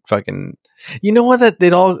thorn. Fucking, you know what? That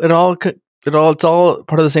it's all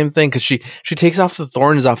part of the same thing because she takes off the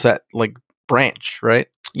thorns off that like branch, right?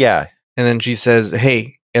 Yeah, and then she says,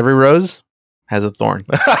 "Hey, every rose has a thorn."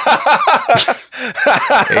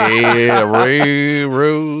 Every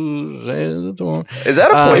rose has a thorn. Is that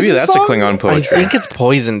a poison maybe that's song? a Klingon poetry. I think it's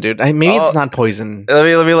poison, dude. Maybe it's not poison.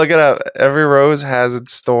 Let me look it up. Every rose has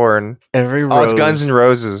its thorn. Every rose. Oh, it's Guns N'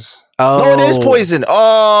 Roses. Oh, no, it is poison.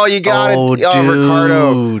 Oh, you got it. Oh, dude.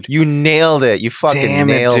 Ricardo, you nailed it. You fucking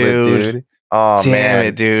nailed it, dude. Oh, damn man.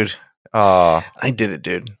 it, dude. Oh, I did it,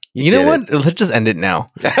 dude. You know did what? Let's just end it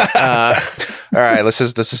now. All right, let's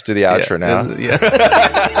just do the outro now. Yeah.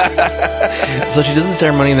 So she does the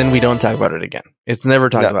ceremony, and then we don't talk about it again. It's never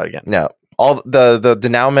talked about again. No. All the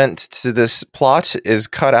denouement to this plot is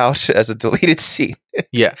cut out as a deleted scene.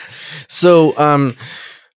 Yeah. So,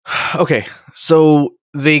 okay. So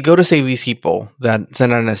they go to save these people that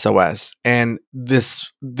send out an SOS, and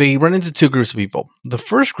they run into two groups of people. The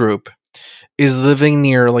first group is living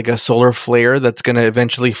near like a solar flare that's going to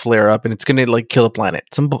eventually flare up, and it's going to like kill a planet.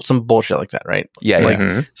 Some bullshit like that, right? Yeah,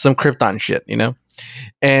 like some Krypton shit, you know?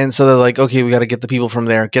 And so they're like, okay, we got to get the people from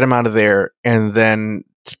there, get them out of there, and then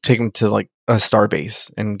take them to like a star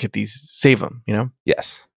base and save them, you know?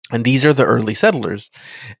 Yes. And these are the early settlers.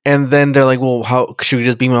 And then they're like, well, how should we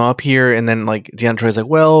just beam them up here? And then like Deanna Troy's like,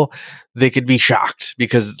 well, they could be shocked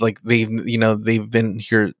because like they've been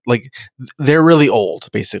here, like they're really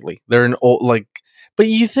old, basically. They're an old, like, but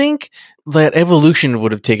you think that evolution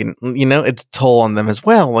would have taken, its toll on them as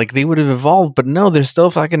well. Like they would have evolved, but no, they're still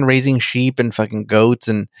fucking raising sheep and fucking goats.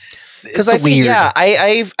 And because I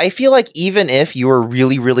feel like even if you were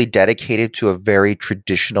really, really dedicated to a very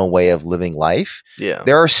traditional way of living life,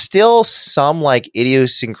 there are still some like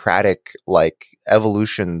idiosyncratic like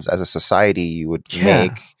evolutions as a society you would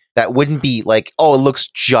make that wouldn't be like, oh, it looks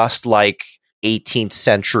just like 18th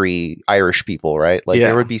century Irish people, right? Like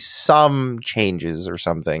there would be some changes or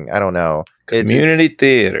something. I don't know. Community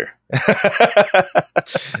theater.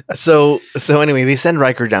 So anyway, they send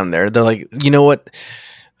Riker down there. They're like, you know what?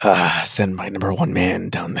 Send my number one man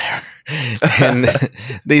down there. And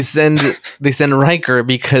they send Riker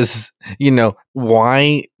because,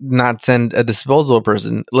 why not send a disposable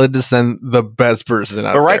person? Let's just send the best person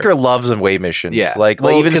out. But Riker loves away missions. Yeah. Like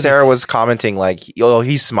even Sarah was commenting like, oh,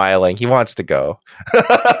 he's smiling. He wants to go.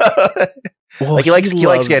 Like he likes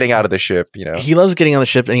getting out of the ship, He loves getting on the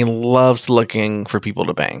ship and he loves looking for people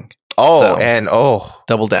to bang.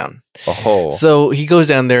 Double down. Oh, so he goes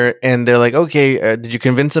down there, and they're like, "Okay, did you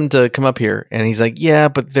convince him to come up here?" And he's like, "Yeah,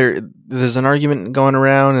 but there's an argument going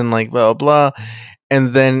around, and like blah blah."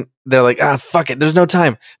 And then they're like, "Ah, fuck it, there's no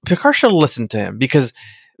time." Picard should listen to him because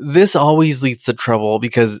this always leads to trouble.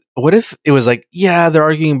 Because what if it was like, yeah, they're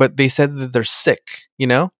arguing, but they said that they're sick,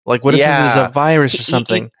 Like, what if there's a virus or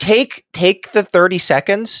something? Take the 30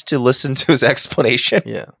 seconds to listen to his explanation.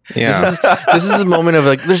 Yeah. This is a moment of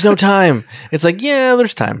like, there's no time. It's like, yeah,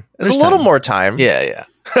 there's time. There's a little more time. Yeah.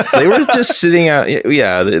 They were just sitting out.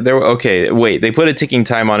 Yeah, they were okay. Wait, they put a ticking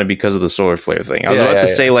time on it because of the solar flare thing. I was about to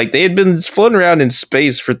say, like, they had been floating around in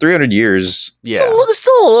space for 300 years. Yeah, it's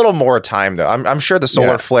still a little more time though. I'm sure the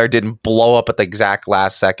solar flare didn't blow up at the exact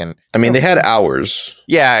last second. I mean, they had hours.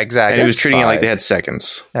 Yeah, exactly. And he was treating it like they had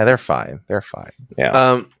seconds. Yeah, they're fine.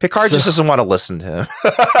 Yeah. Picard just doesn't want to listen to him.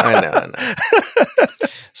 I know.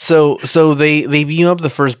 So they beam up the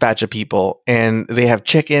first batch of people, and they have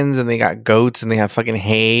chickens, and they got goats, and they have fucking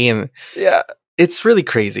hay, and it's really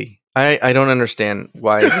crazy. I don't understand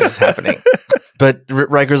why this is happening. But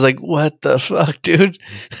Riker's like, what the fuck, dude?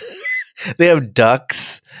 They have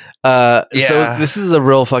ducks. So this is a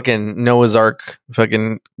real fucking Noah's Ark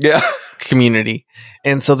fucking community,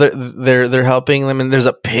 and so they're helping them, and there's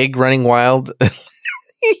a pig running wild.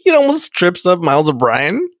 It almost trips up Miles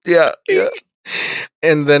O'Brien. Yeah.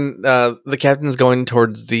 And then the captain's going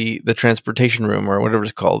towards the transportation room or whatever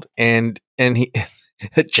it's called, and the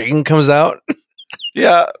chicken comes out.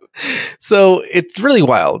 Yeah. So it's really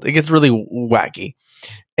wild. It gets really wacky.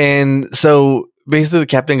 And so basically the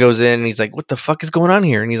captain goes in and he's like, what the fuck is going on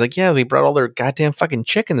here? And he's like, yeah, they brought all their goddamn fucking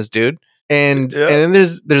chickens, dude. And then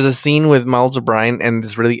there's a scene with Miles O'Brien and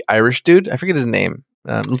this really Irish dude. I forget his name.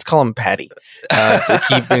 Let's call him Patty to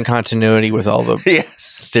keep in continuity with all the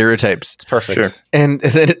stereotypes. It's perfect. Sure. And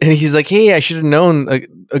he's like, hey, I should have known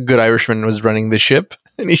a good Irishman was running the ship.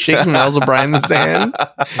 And he shakes Miles O'Brien's hand.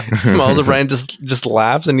 Miles O'Brien just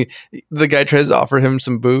laughs, and the guy tries to offer him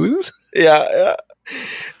some booze. Yeah.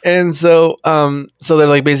 And so they're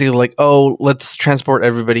like basically like, oh, let's transport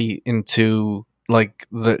everybody into like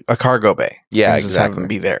a cargo bay. Yeah, and just have them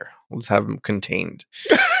be there. Let's have them contained.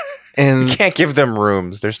 And you can't give them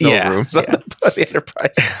rooms. There's no rooms on the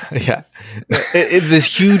Enterprise. Yeah, it's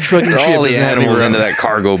this huge fucking ship. All the animals into that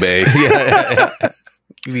cargo bay. Yeah.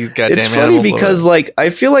 These goddamn it's funny because like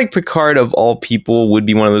I feel like Picard of all people would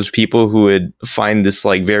be one of those people who would find this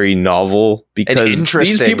like very novel because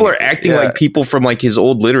these people are acting like people from like his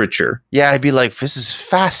old literature. Yeah, I'd be like, this is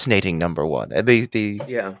fascinating. Number one, and they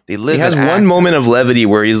live. He has one moment of levity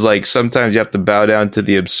where he's like, sometimes you have to bow down to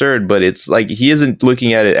the absurd, but it's like he isn't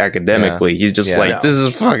looking at it academically. He's just like, this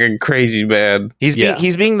is fucking crazy, man. He's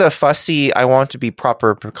being the fussy, I want to be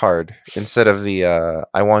proper Picard instead of the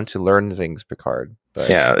I want to learn things Picard. But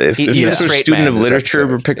Yeah, if he's this a was a straight student man of this literature,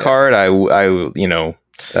 episode. Picard, I would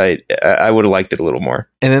have liked it a little more.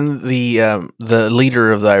 And then the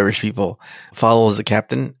leader of the Irish people follows the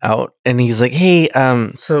captain out, and he's like, "Hey,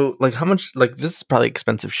 so like, how much? Like, this is probably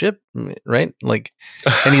expensive ship, right? Like,"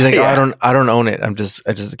 and he's like, Yeah. "Oh, I don't own it. I'm just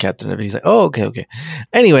the captain of it." He's like, "Oh, okay.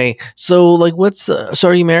 Anyway, so like, so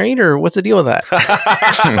are you married or what's the deal with that?"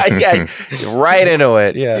 Yeah, right into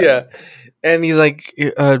it. Yeah. And he's like,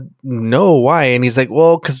 "No, why?" And he's like,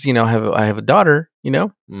 "Well, because I have a daughter. I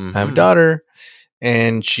have a Mhm. daughter."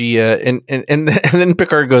 And she and then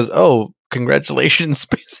Picard goes, "Oh, congratulations,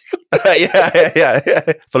 basically." yeah.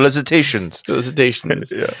 Felicitations.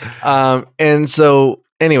 Felicitations. Yeah. And so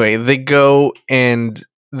anyway, they go and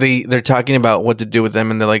they're talking about what to do with them,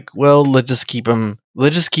 and they're like, "Well, let's just keep them.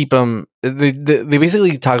 They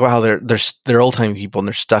basically talk about how they're old time people and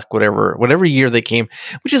they're stuck whatever year they came,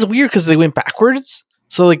 which is weird because they went backwards.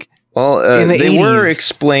 So like. Well, In the they were 80s.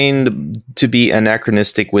 explained to be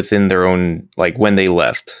anachronistic within their own, like when they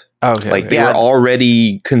left. Okay, Like they Yeah. were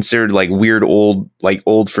already considered like weird old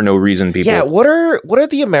for no reason people. Yeah, what are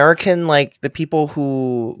the American, like the people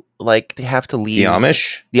who like they have to leave? The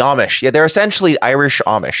Amish. The Amish. Yeah, they're essentially Irish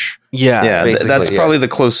Amish. yeah, Yeah, basically, that's yeah. probably the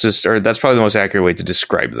closest, or that's probably the most accurate way to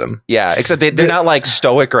describe them. Yeah, except they're not like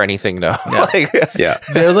stoic or anything, no. Yeah. Like, Yeah,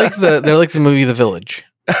 they're like the movie The Village.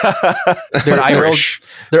 they're Irish.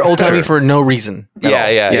 They're old timey for no reason. at all.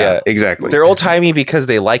 Yeah. exactly. They're old timey because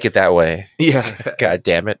they like it that way. Yeah. God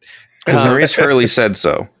damn it. Because Maurice Hurley said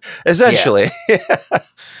so. Essentially.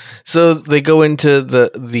 So they go into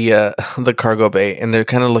the cargo bay and they're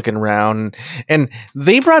kind of looking around, and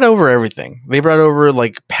they brought over everything. They brought over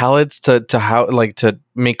like pallets to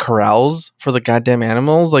make corrals for the goddamn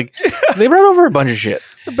animals. Like they brought over a bunch of shit.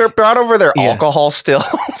 They brought over their Yeah. alcohol stills.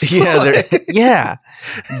 Yeah.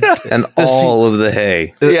 And all of the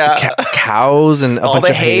hay. Yeah. Cows and all bunch the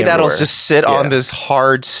of hay that'll everywhere. just sit Yeah. on this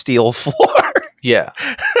hard steel floor. Yeah.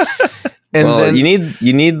 And Well, then you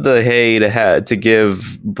need the hay to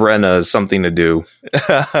give Brenna something to do.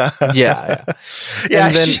 yeah. Yeah,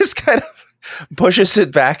 And then- she just kind of pushes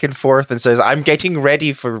it back and forth and says, "I'm getting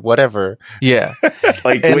ready for whatever." Yeah.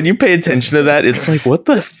 Like And- when you pay attention to that, it's like, what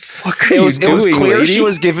the fuck are It was doing, clear lady?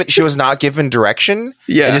 she was not given direction.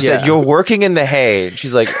 Yeah, And just said, Yeah. "You're working in the hay." And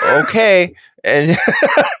she's like, "Okay." And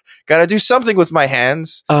gotta do something with my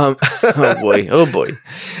hands. Oh boy.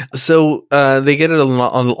 So they get an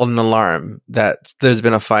alarm that there's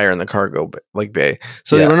been a fire in the cargo bay.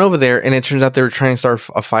 So Yeah. they run over there, and it turns out they were trying to start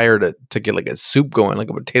a fire to get like a soup going, like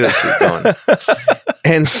a potato soup going.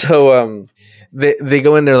 And so they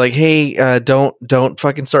go in there like, "Hey, don't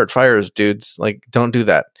fucking start fires, dudes! Like, don't do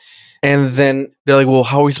that." And then they're like, "Well,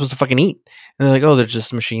 how are we supposed to fucking eat?" And they're like, "Oh, they're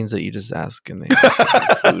just machines that you just ask, and they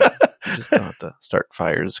food. You just don't have to start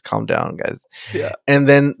fires. Calm down, guys." Yeah. And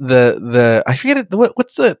then the I forget it.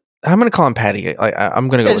 What's the? I'm gonna call him Patty. I'm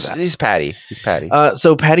gonna go with that. He's Patty. He's Patty.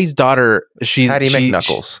 So Patty's daughter, Patty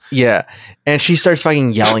McKnuckles. yeah, and she starts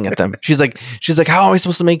fucking yelling at them. She's like, "How am I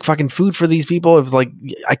supposed to make fucking food for these people if like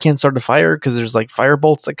I can't start a fire because there's like fire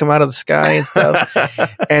bolts that come out of the sky and stuff?"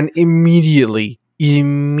 And immediately,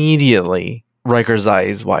 Riker's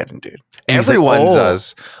eyes widen, dude. And he's like, Everyone "Oh."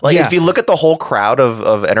 does. Like Yeah. if you look at the whole crowd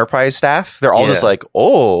of Enterprise staff, they're all just Yeah. like,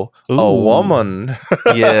 "Oh, a Ooh. woman."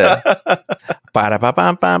 Yeah.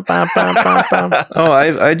 Ba-da-ba-bam-bam-bam-bam-bam-bam. Oh,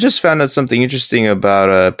 I just found out something interesting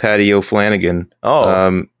about Patty O'Flanagan.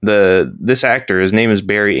 Oh. This actor, his name is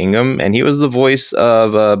Barry Ingham, and he was the voice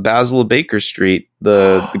of Basil of Baker Street,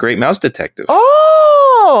 the Great Mouse Detective.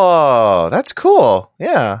 Oh, that's cool.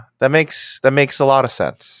 Yeah. That makes a lot of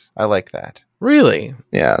sense. I like that. Really?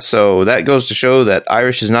 Yeah, so that goes to show that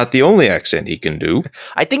Irish is not the only accent he can do.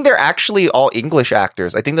 I think they're actually all English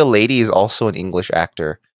actors. I think the lady is also an English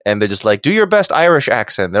actor. And they're just like, "Do your best Irish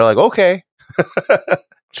accent." They're like, "Okay."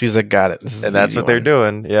 She's like, "Got it." This is And the that's easy what they're one.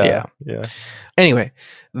 doing. Yeah. Yeah. Yeah. Anyway,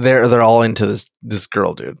 they're all into this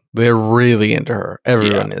girl, dude. They're really into her.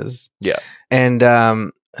 Everyone is. Yeah. And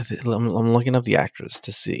I'm looking up the actress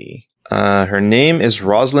to see. Her name is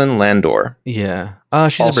Rosalind Landor. Yeah.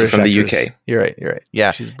 She's Also a British from the actress. UK. You're right.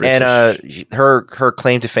 Yeah. She's British. And her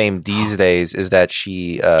claim to fame these days is that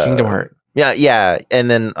she Kingdom Heart. Yeah. And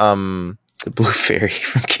then The Blue Fairy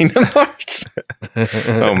from Kingdom Hearts.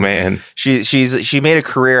 Oh man. she made a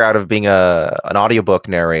career out of being an audiobook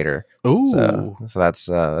narrator. Ooh. So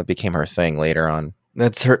that became her thing later on.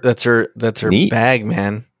 That's her Neat. bag,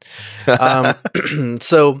 man.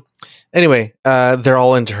 So anyway, they're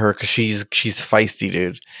all into her because she's feisty,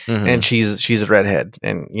 dude. Mhm. And she's a redhead,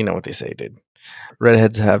 and you know what they say, dude.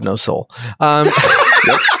 Redheads have no soul. God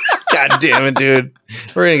damn it, dude.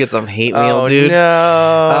 We're gonna get some hate mail, Oh, dude.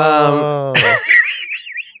 No.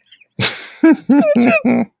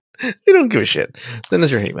 We don't give a shit. Send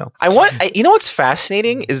us your hate mail. You know what's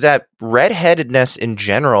fascinating is that redheadedness in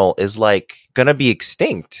general is like gonna be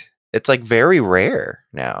extinct. It's like very rare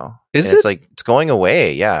now. Is And It's it? like it's going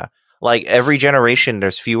away. Yeah, like every generation,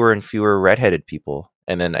 there's fewer and fewer redheaded people,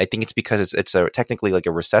 and then I think it's because it's technically like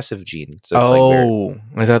a recessive gene. So it's like very-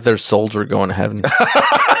 I thought their souls were going to heaven.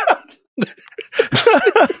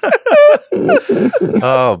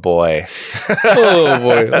 oh boy. Oh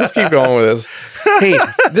boy, let's keep going with this. Hey,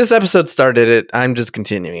 this episode started it. I'm just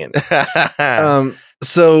continuing it.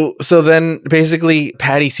 So then basically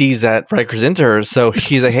Patty sees that Riker's into her, so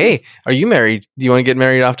he's like, "Hey, are you married? Do you want to get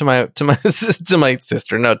married off to my to my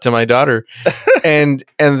sister? No, to my daughter." and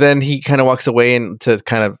then he kind of walks away and to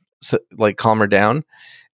kind of like calm her down.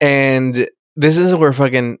 And this is where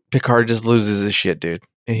fucking Picard just loses his shit, dude.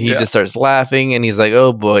 And he just starts laughing, and he's like,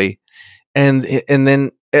 "Oh boy." And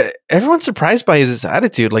then everyone's surprised by his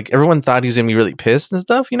attitude. Like everyone thought he was gonna be really pissed and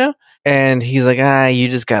stuff, you know. And he's like, you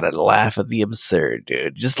just gotta laugh at the absurd,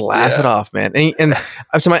 dude. Just laugh it off, man. And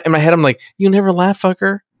so in my head, I'm like, you never laugh,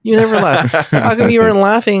 fucker. You never laugh. How come you weren't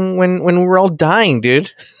laughing when we were all dying,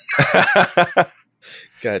 dude?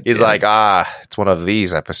 God, He's like, it's one of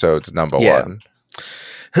these episodes, number one.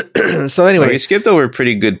 So anyway, we skipped over a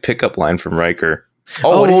pretty good pickup line from Riker.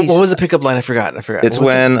 what was the pickup line? I forgot. It's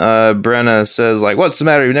when Brenna says, like, "What's the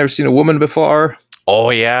matter? You've never seen a woman before?"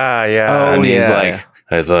 Oh yeah. Oh, And he's yeah. like,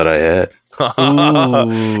 "I thought I had."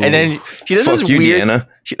 Ooh. And then she does Fuck this you, weird. Deanna.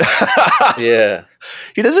 Yeah.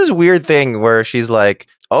 She does this weird thing where she's like,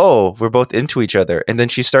 "Oh, we're both into each other," and then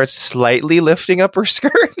she starts slightly lifting up her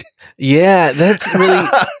skirt. Yeah, that's really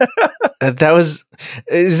that was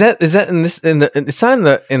is that in this it's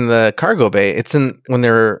not in the cargo bay. It's in when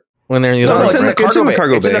they're in the No, other it's in the right? cargo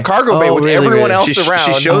bay. It's in the cargo bay Oh, with really, everyone really? else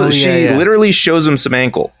around. She literally shows him some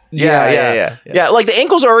ankle. Yeah. Like the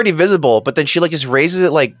ankles are already visible, but then she like just raises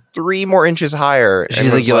it like 3 more inches higher. and She's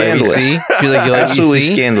like, was "You like what you see?" She's like, "You like what you Absolutely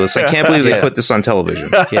see?" scandalous. I can't believe they Yeah. put this on television.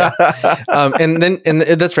 Yeah. And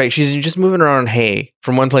that's right. She's just moving around hay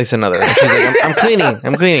from one place to another. And she's like, I'm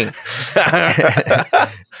cleaning.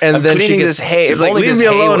 And I'm then she cleaning gets, this hay. It's like, leave me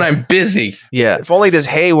alone. I'm busy. yeah. If only this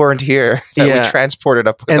hay weren't here that Yeah. we transported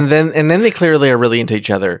up. With And then they clearly are really into each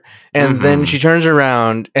other. And Mm-hmm. then she turns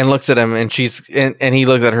around and looks at him, and and he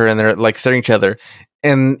looks at her, and they're like staring at each other.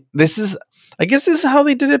 And I guess this is how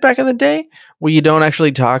they did it back in the day, where you don't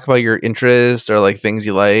actually talk about your interest or like things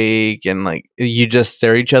you like, and like you just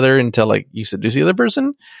stare at each other until like you seduce the other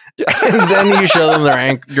person, and then you show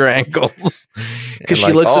them your ankles because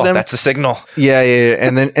she looks at him. That's a signal. Yeah.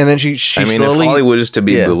 And then she I mean, slowly, if Hollywood is to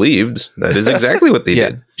be Yeah. believed, that is exactly what they yeah,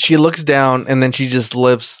 did. she looks down, and then she just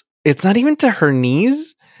lifts. It's not even to her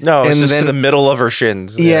knees. No, it's And just then- to the middle of her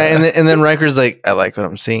shins. Yeah, and then Riker's like, "I like what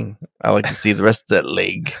I'm seeing. I like to see the rest of that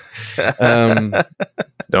leg."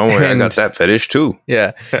 Don't worry, I And- got that fetish too.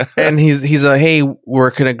 Yeah, and he's like, "Hey, where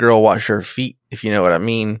can a girl wash her feet? If you know what I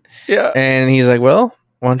mean." yeah. And he's like, "Well,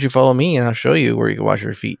 why don't you follow me, and I'll show you where you can wash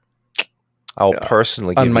your feet." I'll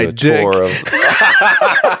personally On give my you a tour of.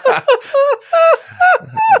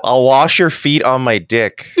 I'll wash your feet on my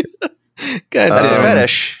dick. God That's a damn.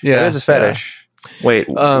 fetish. yeah, that is a fetish. Wait,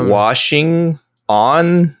 washing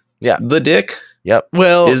on Yeah. the dick? Yep.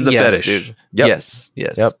 Well, Is the yes, fetish. dude. Yep. Yes.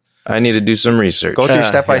 Yep. I need to do some research. Go through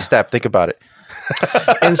step by yeah. step. Think about it.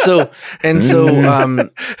 And so Nah.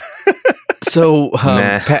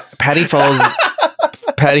 Patty follows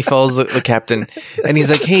the captain, and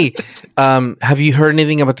he's like, "Hey, have you heard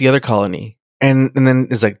anything about the other colony?" And then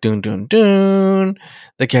it's like, "Doon doon doon."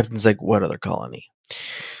 The captain's like, "What other colony?"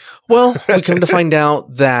 Well, we come to find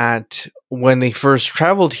out that when they first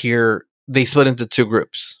traveled here, they split into 2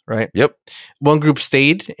 groups, right? Yep. One group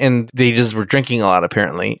stayed, and they just were drinking a lot,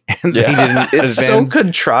 apparently, and they Yeah. didn't It's so advance.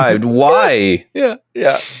 contrived. Why? Yeah.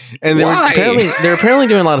 Yeah. And they were Why? apparently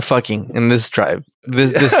doing a lot of fucking in this tribe.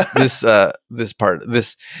 This part.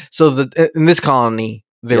 So in this colony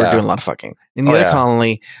they were Yeah. doing a lot of fucking. In the Oh, other yeah.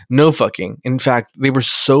 colony, no fucking. In fact, they were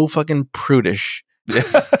so fucking prudish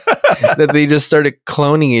that they just started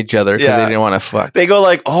cloning each other because they Yeah. didn't want to fuck. They go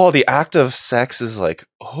like, "Oh, the act of sex is like,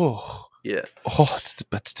 Yeah.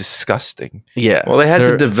 that's disgusting." Yeah. Well, they had to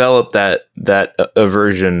They're- develop that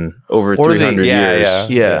aversion over Or they- 300 years. yeah.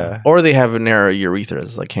 yeah. Or they have narrow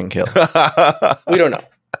urethras like King Kill. We don't know.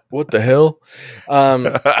 What the hell?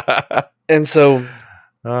 And so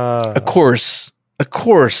of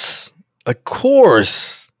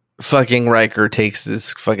course, fucking Riker takes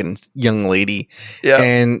this fucking young lady Yeah.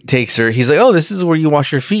 and takes her. He's like, "Oh, this is where you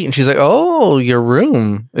wash your feet," and she's like, "Oh, your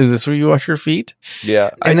room. Is this where you wash your feet?"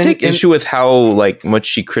 Yeah. I take issue with how like much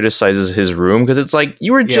she criticizes his room, because it's like,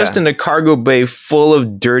 you were just in a cargo bay full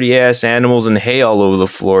of dirty ass animals and hay all over the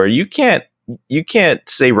floor. You can't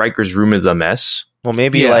say Riker's room is a mess. Well,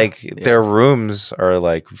 maybe their rooms are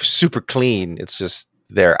like super clean. It's just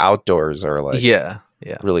their outdoors are like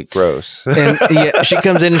really gross. And she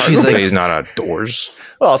comes in and she's like, "He's not outdoors."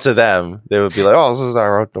 Well, to them, they would be like, "Oh, this is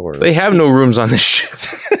our outdoors." They have no rooms on this ship.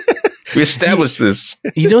 We established this.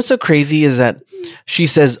 You know what's so crazy is that she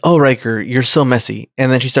says, "Oh, Riker, you're so messy,"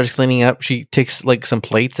 and then she starts cleaning up. She takes like some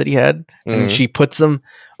plates that he had and she puts them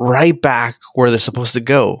right back where they're supposed to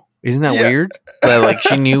go. Isn't that weird? That like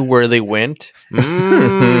she knew where they went.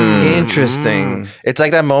 Interesting. It's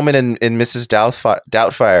like that moment in Mrs.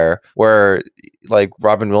 Doubtfire where like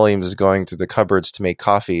Robin Williams is going through the cupboards to make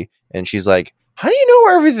coffee, and she's like, "How do you know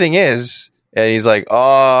where everything is?" And he's like,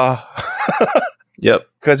 "Oh, yep,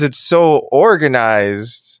 because it's so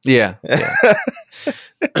organized." Yeah.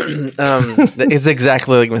 It's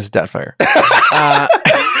exactly like Mrs. Doubtfire.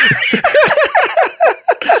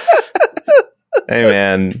 Hey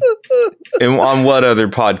man, and on what other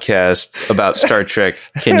podcast about Star Trek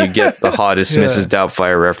can you get the hottest Mrs.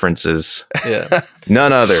 Doubtfire references? Yeah,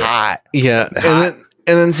 none other. Hot. Yeah, and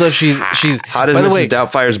then so she's hot as Mrs.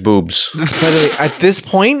 Doubtfire's boobs. By the way, at this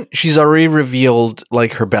point, she's already revealed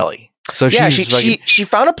like her belly. So she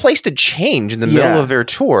found a place to change in the middle of their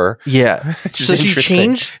tour. Yeah, so she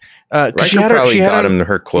changed. She probably got him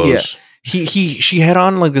her clothes. Yeah, she had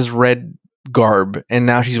on like this red garb, and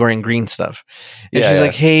now she's wearing green stuff. And she's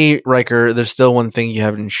like, "Hey, Riker, there's still one thing you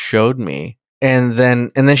haven't showed me." And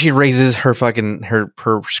then she raises her fucking her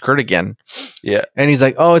skirt again. Yeah, and he's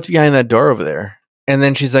like, "Oh, it's behind that door over there." And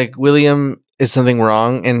then she's like, "William, is something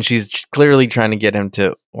wrong?" And she's clearly trying to get him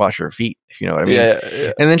to wash her feet, if you know what I mean. Yeah.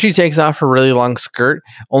 And then she takes off her really long skirt,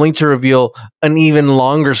 only to reveal an even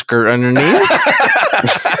longer skirt underneath.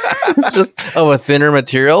 It's just a thinner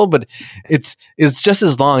material, but it's just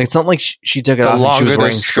as long. It's not like she took it off and she was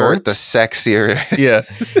wearing shorts. The sexier. Yeah,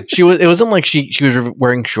 it wasn't like she was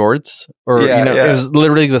wearing shorts or it was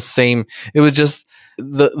literally the same. It was just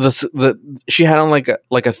the she had on like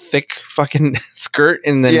a thick fucking skirt,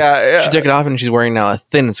 and then she took it off and she's wearing now a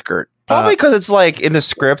thin skirt. Probably because it's like in the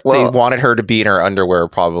script they wanted her to be in her underwear,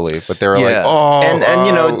 probably, but they were like, "Oh," and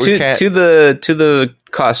you know, to the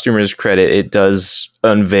costumer's credit, it does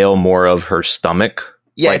unveil more of her stomach.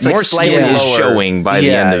 Yeah, it's like more slightly skin is lower. showing by the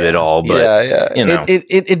end of it all, but you know,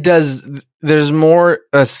 it does. There's more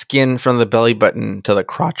skin from the belly button to the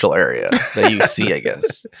crotchal area that you see, I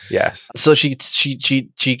guess. Yes. So she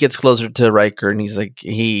gets closer to Riker, and he's like,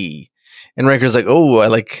 and Riker's like, "Oh, I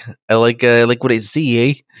like what I see,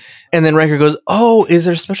 eh?" And then Riker goes, "Oh, is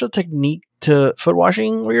there a special technique to foot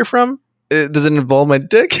washing where you're from? Does it involve my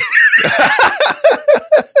dick?"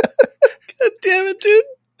 God damn it, dude!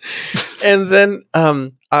 And then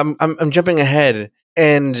I'm jumping ahead,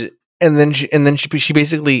 and then she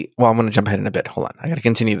basically, well, I'm going to jump ahead in a bit. Hold on, I got to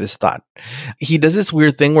continue this thought. He does this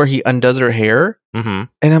weird thing where he undoes her hair, and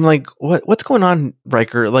I'm like, what's going on,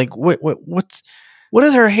 Riker? Like, what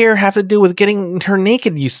does her hair have to do with getting her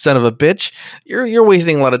naked, you son of a bitch? You're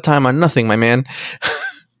wasting a lot of time on nothing, my man.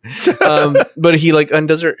 But he like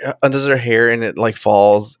undoes her hair, and it like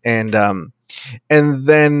falls, and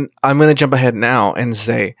then I'm gonna jump ahead now and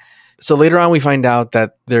say, so later on we find out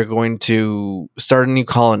that they're going to start a new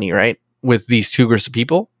colony, right? With these two groups of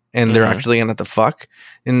people, and they're actually gonna have to fuck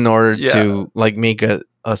in order to like make a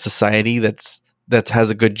society that has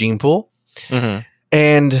a good gene pool.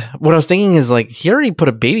 And what I was thinking is like, he already put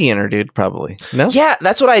a baby in her, dude, probably. No? Yeah,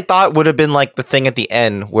 that's what I thought would have been like the thing at the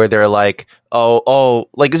end where they're like, oh,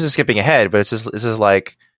 like this is skipping ahead, but it's just, this is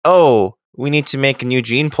like, oh, we need to make a new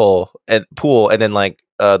gene pool, and then like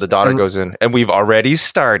the daughter goes in, and we've already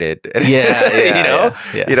started. Yeah,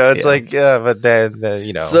 it's like, but then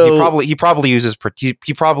you know, so, he probably uses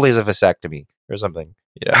he probably has a vasectomy or something.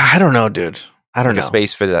 You know? I don't know, dude. I don't know.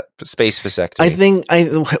 Space vasectomy.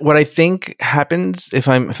 What I think happens if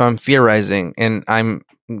I'm theorizing, and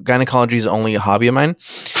gynecology is only a hobby of mine,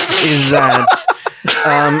 is that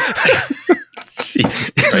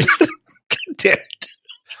Jesus Christ. God damn it.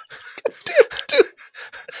 Dude.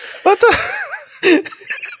 What the?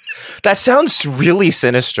 That sounds really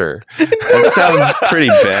sinister. That sounds pretty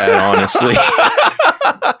bad, honestly.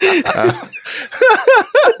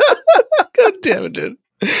 God damn it, dude.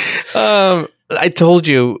 I told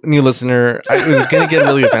you, new listener, I was gonna get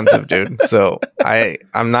really offensive, dude. So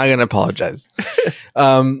I'm not gonna apologize.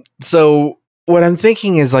 So what I'm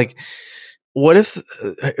thinking is like, what if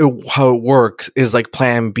how it works is like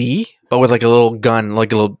Plan B, but with like a little gun,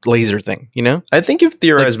 like a little laser thing, you know? I think you've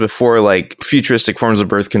theorized before, like futuristic forms of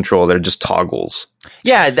birth control. They're just toggles.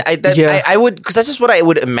 Yeah, Yeah. I would, because that's just what I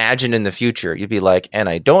would imagine in the future. You'd be like, and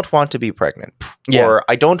I don't want to be pregnant, Yeah. or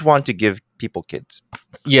I don't want to give people kids.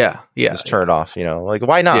 Yeah. Just turn it off. You know, like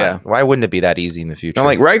why not? Yeah. Why wouldn't it be that easy in the future? Now,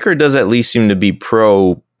 like Riker does at least seem to be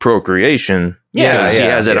pro procreation. Yeah, because he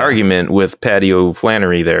yeah, has that yeah. argument with Patty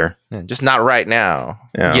O'Flannery there. Yeah, just not right now.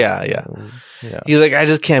 Yeah. Yeah. Yeah. He's like, I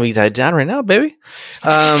just can't be tied down right now, baby.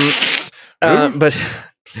 But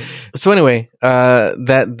so anyway,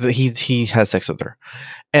 he has sex with her,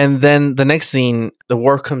 and then the next scene, the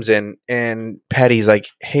war comes in, and Patty's like,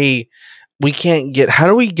 "Hey, we can't get. How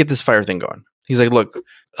do we get this fire thing going?" He's like, "Look,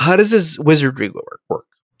 how does this wizardry work?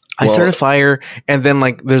 I Well- start a fire, and then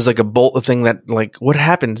like there's like a bolt thing that like what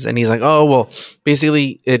happens?" And he's like, "Oh well,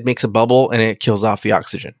 basically it makes a bubble and it kills off the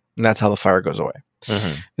oxygen, and that's how the fire goes away."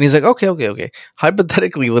 Mhm. And he's like, okay.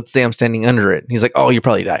 Hypothetically, let's say I'm standing under it. And he's like, oh, you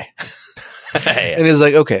probably die. And he's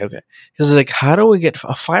like, okay. He's like, how do we get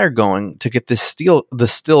a fire going to get the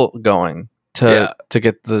still going to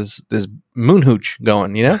get this moon hooch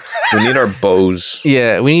going? You know? We need our bows.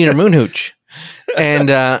 Yeah, we need a moon hooch. And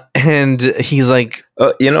he's like,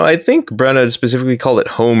 I think Brenna specifically called it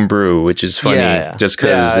homebrew, which is funny Yeah. just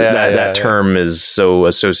because that term is so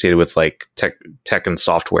associated with like tech and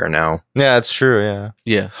software now. Yeah, that's true. Yeah.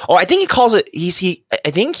 yeah, Oh, I think he calls it.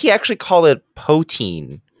 I think he actually called it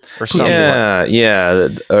poutine or something. Yeah.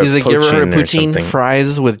 he's like, you ever heard of or poutine something.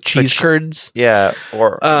 fries with cheese curds? Yeah.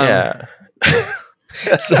 Or Yeah.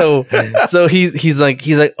 So he's like,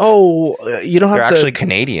 oh, you don't they're have to. actually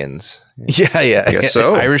Canadians. Yeah, I guess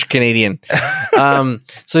so. Irish Canadian. So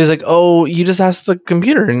he's like, oh, you just ask the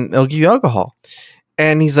computer and it'll give you alcohol.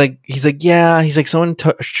 And he's like, yeah. He's like, someone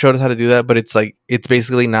showed us how to do that, but it's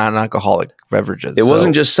basically non-alcoholic beverages. It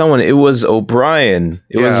wasn't just someone; it was O'Brien.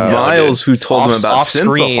 It was Yeah. Miles who told him about off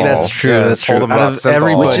screen. synthahol. That's true. Yeah, That's told true. him Out about of synthahol.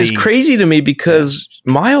 everybody, Which is crazy to me because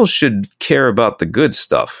Miles should care about the good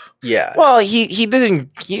stuff. Yeah. Well, he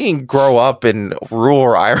didn't grow up in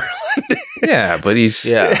rural Ireland. Yeah, but he's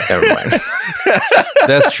never mind.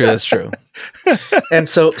 That's true. And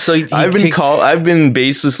so I've been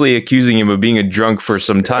baselessly accusing him of being a drunk for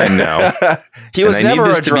some time now. He was And I need never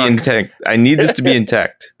this a to be drunk. intact. I need this to be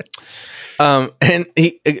intact. And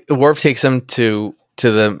Worf takes him to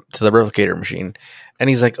the replicator machine, and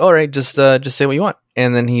he's like, "All right, just say what you want."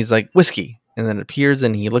 And then he's like, "Whiskey," and then it appears,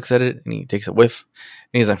 and he looks at it, and he takes a whiff,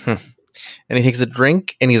 and he's like, and he takes a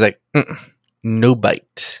drink, and he's like, "No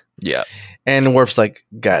bite." Yeah. And Worf's like,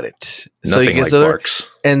 "Got it." So Nothing he gets like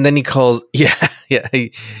Barks. and then he calls,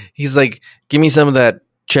 he's like, "Give me some of that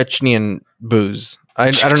Chechnyan booze."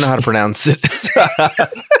 I don't know how to pronounce it.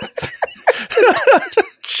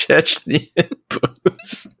 Chechnyan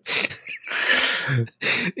booze.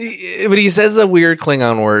 But he says a weird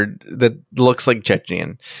Klingon word that looks like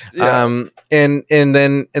Chechnyan. Yeah. And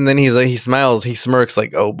then he's like, he smiles, he smirks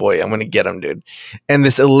like, "Oh boy, I'm gonna get him, dude." And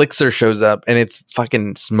this elixir shows up, and it's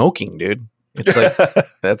fucking smoking, dude. It's like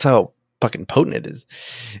that's how fucking potent it is.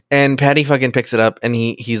 And Patty fucking picks it up, and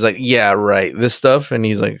he's like, "Yeah, right, this stuff." And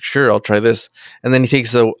he's like, "Sure, I'll try this." And then he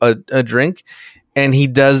takes a drink, and he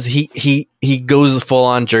goes full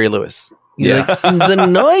on Jerry Lewis. He's Yeah. like, "The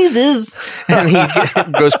noises," and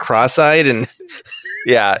he goes cross-eyed, and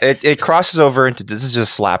Yeah, it crosses over into this is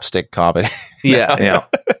just slapstick comedy. yeah.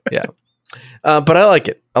 But I like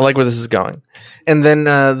it. I like where this is going. And then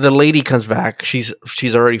the lady comes back. She's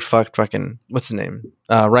already fucking what's the name?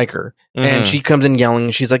 Riker. And she comes in yelling.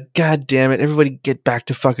 She's like, "God damn it! Everybody get back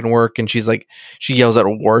to fucking work!" And she yells at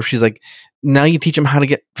Worf. She's like, "Now you teach them how to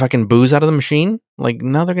get fucking booze out of the machine? Like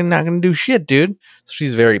now they're not gonna do shit, dude." So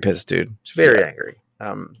she's very pissed, dude. She's very angry.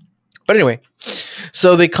 But anyway,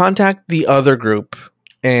 so they contact the other group,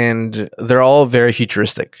 and they're all very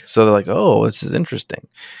futuristic. So they're like, "Oh, this is interesting."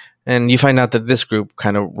 And you find out that this group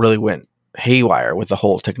kind of really went haywire with the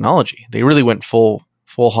whole technology. They really went full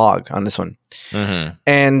hog on this one. Mm-hmm.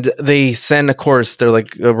 And they send, of course, they're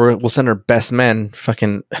like, we'll send our best men,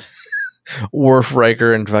 fucking Worf,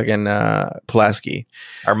 Riker, and fucking Pulaski.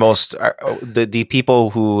 The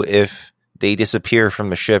people who, if they disappear from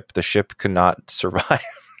the ship could not survive.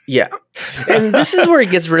 Yeah. And this is where it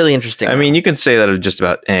gets really interesting. I mean, you can say that of just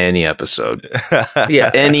about any episode.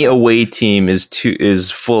 yeah. Any away team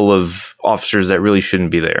is full of officers that really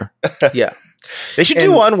shouldn't be there. Yeah. They should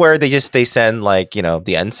do one where they send like,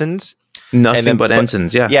 the ensigns. Nothing but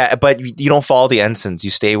ensigns, yeah. Yeah, but you don't follow the ensigns. You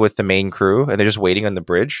stay with the main crew, and they're just waiting on the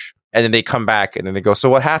bridge. And then they come back, and then they go, "So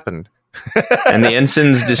what happened?" And the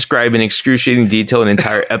ensigns describe in excruciating detail an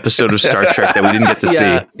entire episode of Star Trek that we didn't get to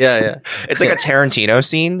see. Yeah. It's like a Tarantino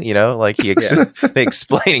scene, like they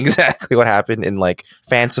explain exactly what happened in like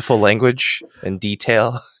fanciful language and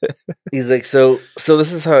detail. He's like, so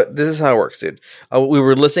this is how it works, dude. We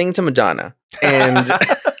were listening to Madonna, and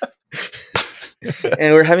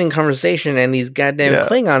and we're having a conversation, and these goddamn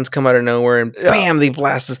Klingons come out of nowhere, and bam, they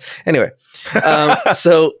blast us. Anyway,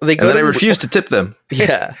 so they go. And then I refuse to tip them.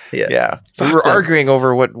 Yeah. We were arguing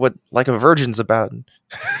over what like a virgin's about.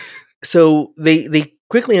 So they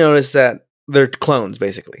quickly notice that they're clones,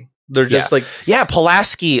 basically. They're just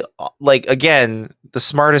Pulaski, like again, the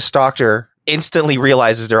smartest doctor, instantly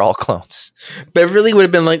realizes they're all clones. Beverly would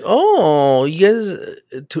have been like, "Oh, you guys,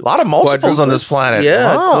 a lot of multiples on this planet."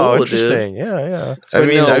 Yeah, cool, interesting. Dude. Yeah. I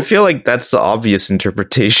mean, I feel like that's the obvious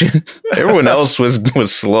interpretation. Everyone else was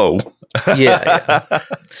slow. Yeah.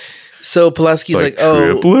 So Pulaski's like,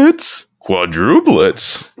 triplets,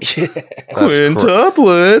 quadruplets,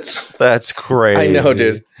 quintuplets. That's crazy. I know,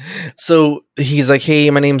 dude. So he's like, "Hey,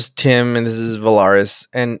 my name's Tim, and this is Valaris."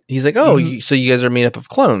 And he's like, "Oh, so you guys are made up of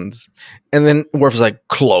clones?" And then Worf is like,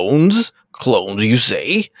 "Clones? Clones, you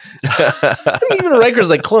say?" Even Riker's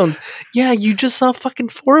like, "Clones? Yeah, you just saw fucking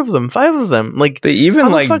 5 of them. Like they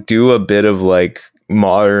even do a bit of like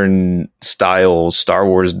modern style Star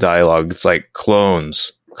Wars dialogue. It's like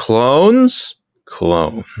clones. You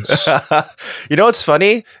know what's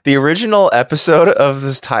funny? The original episode of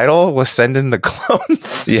this title was Send in the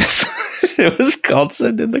Clones. Yes. It was called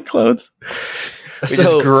Send in the Clones. Which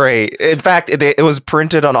is great. In fact, it was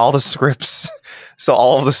printed on all the scripts. So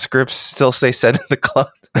all of the scripts still say Send in the Clones.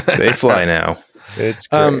 They fly now. It's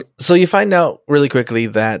great. So you find out really quickly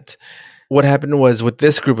that what happened was with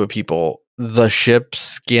this group of people, the ship's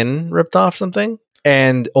skin ripped off something,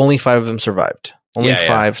 and only 5 of them survived. Only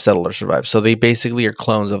 5 settlers survived. So they basically are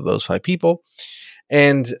clones of those 5 people.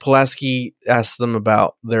 And Pulaski asks them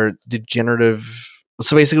about their degenerative.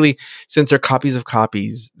 So basically, since they're copies of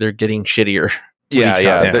copies, they're getting shittier.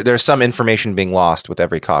 There's some information being lost with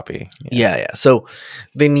every copy. Yeah. So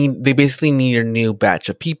they basically need a new batch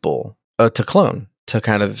of people to clone to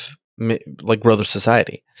kind of like grow their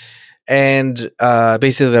society. And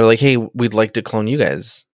basically they're like, "Hey, we'd like to clone you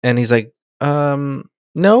guys." And he's like, "No,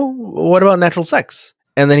 what about natural sex?"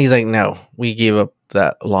 And then he's like, "No, we gave up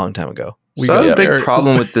that a long time ago." So I have a big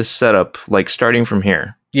problem with this setup, like starting from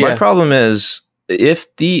here. Yeah. My problem is if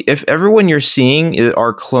everyone you're seeing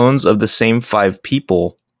are clones of the same 5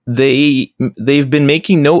 people, they've been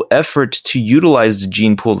making no effort to utilize the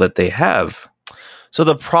gene pool that they have. So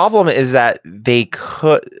the problem is that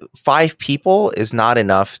 5 people is not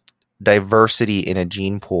enough diversity in a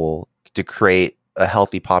gene pool to create a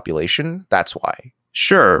healthy population. That's why.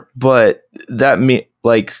 Sure, but that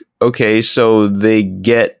okay, so they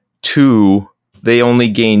get 2, they only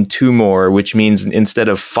gain 2 more, which means instead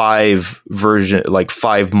of 5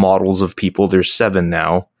 models of people, there's 7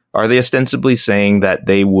 now. Are they ostensibly saying that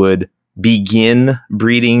they would begin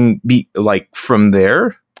breeding from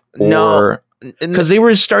there? No. Because they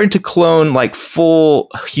were starting to clone like full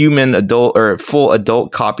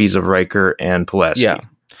adult copies of Riker and Pulaski.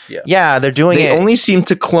 Yeah, they're doing it. They only seem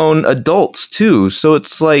to clone adults too. So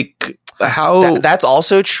it's like how that's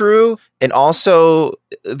also true. And also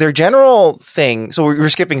their general thing. So we're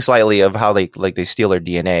skipping slightly of how they steal their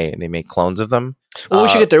DNA and they make clones of them. Well, we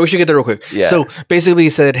should get there. We should get there real quick. Yeah. So basically he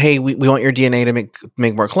said, "Hey, we want your DNA to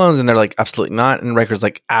make more clones." And they're like, "Absolutely not." And Riker's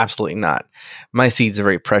like, "Absolutely not. My seeds are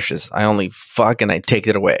very precious. I only fuck and I take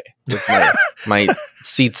it away with my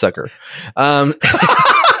seed sucker."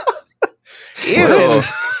 Ew.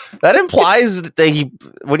 That implies that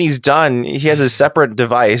when he's done, he has a separate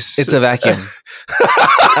device. It's a vacuum.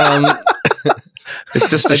 It's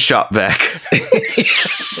just a shop vac.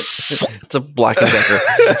 It's a Black & Decker.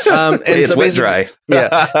 And it's wet dry.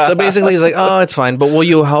 Yeah. So basically he's like, "Oh, it's fine, but will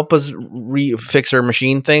you help us fix our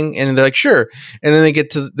machine thing?" And they're like, "Sure." And then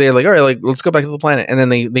they're like, "All right, let's go back to the planet." And then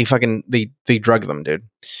they drug them, dude.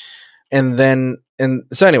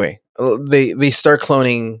 So anyway, they start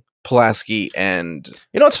cloning Pulaski, and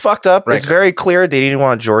you know what's fucked up? Riker. It's very clear they didn't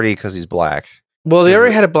want Geordi because he's black. Well, they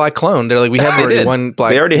already had a black clone. They're like, "We have already one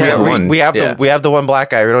black." They already had one. We have the one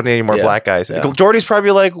black guy. We don't need any more black guys. Yeah. Geordi's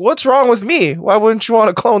probably like, "What's wrong with me? Why wouldn't you want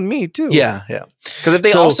to clone me too?" Yeah. Because if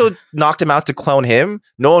they also knocked him out to clone him,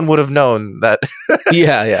 no one would have known that.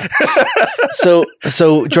 Yeah. So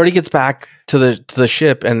Geordi gets back to the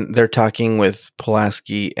ship, and they're talking with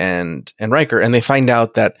Pulaski and Riker, and they find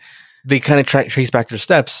out that they kind of trace back their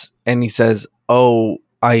steps, and he says, "Oh,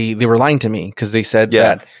 they were lying to me because they said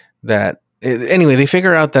that." Anyway, they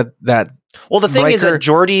figure out that Well, the thing is Riker- that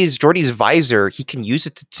Geordi's visor, he can use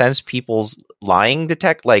it to sense people's lying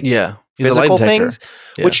detect, like Yeah, he's a lie physical detector. things,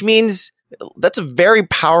 Yeah. which means that's a very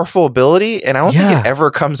powerful ability, and I don't think Yeah. it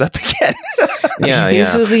ever comes up again. Yeah, he's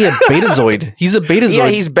basically a Betazoid. He's a Betazoid. Yeah,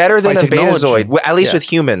 he's better than by a technology. Betazoid, at least Yeah. with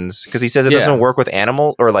humans, because he says it Yeah. doesn't work with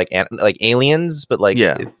animal or like aliens, but like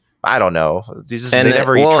Yeah. I don't know. And They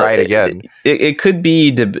never well, try it again. It could be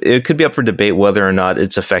it could be up for debate whether or not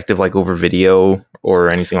it's effective, like over video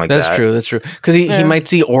or anything like That's that. true. That's true. Because he Yeah. might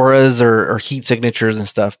see auras or heat signatures and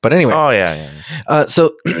stuff. But anyway, Oh yeah.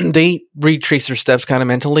 so they retrace their steps kind of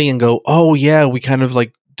mentally and go, "Oh yeah, we kind of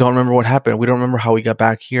like don't remember what happened. We don't remember how we got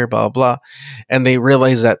back here. Blah blah." And they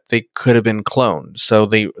realize that they could have been cloned. So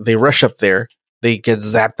they rush up there. They get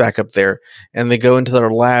zapped back up there, and they go into their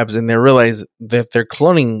labs, and they realize that they're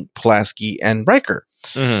cloning Pulaski and Riker.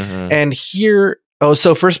 Mhm. And here,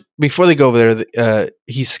 so first before they go over there,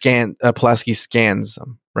 Pulaski scans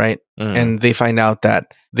them, right? Mhm. And they find out that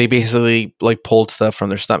they basically like pulled stuff from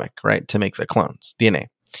their stomach, right, to make the clones DNA.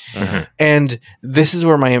 Mhm. And this is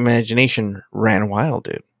where my imagination ran wild,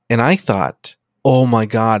 dude. And I thought, oh my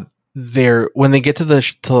god, when they get to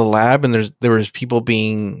the lab and there was people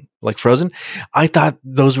being like frozen, I thought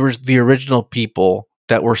those were the original people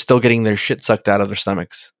that were still getting their shit sucked out of their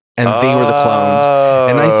stomachs, and they were the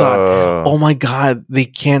clones. And I thought, oh my god, they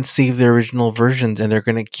can't save the original versions, and they're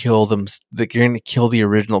going to kill them. They're going to kill the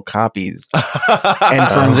original copies. And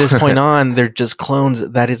from this point on, they're just clones.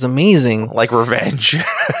 That is amazing. like revenge.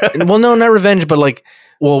 Well, no, not revenge, but like,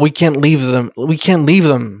 well, we can't leave them. We can't leave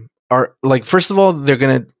them. Are like, first of all,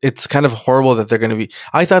 it's kind of horrible that they're gonna be.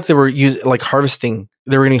 I thought they were harvesting.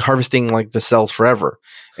 They were gonna be harvesting like the cells forever,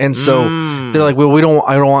 and so they're like, well,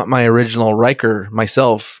 I don't want my original Riker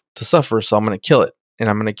myself to suffer, so I'm gonna kill it, and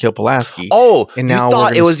I'm gonna kill Pulaski. Oh, And you now we're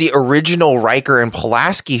thought it gonna was the original Riker and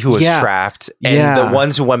Pulaski who was Yeah. trapped, and Yeah. the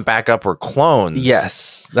ones who went back up were clones.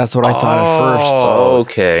 Yes, that's what I thought at first. Oh,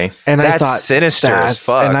 Okay. And I that's thought sinister as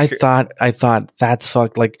fuck. And I thought that's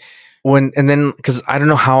fucked. Like because I don't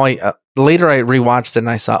know how later I rewatched it and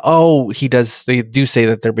I saw, they do say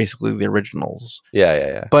that they're basically the originals.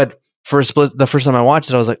 yeah. But for a split, the first time I watched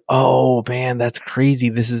it, I was like, oh man, that's crazy.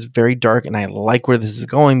 This is very dark. And I like where this is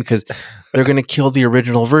going because they're going to kill the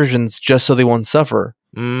original versions just so they won't suffer.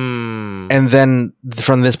 And then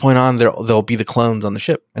from this point on, they'll be the clones on the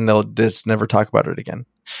ship and they'll just never talk about it again.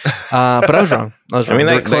 But I was wrong. I mean,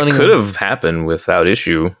 that could have happened without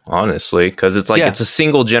issue, honestly, because it's like it's a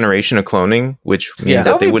single generation of cloning, which means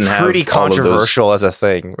that they wouldn't have pretty all of those- controversial as a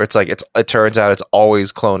thing. Where it's like it turns out it's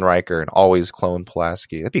always clone Riker and always clone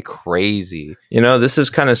Pulaski. That'd be crazy. You know, this is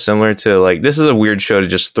kind of similar to like this is a weird show to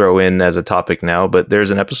just throw in as a topic now, but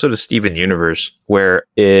there's an episode of Steven Universe where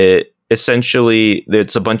it's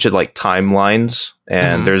a bunch of like timelines,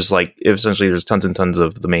 and there's tons and tons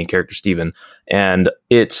of the main character Steven, and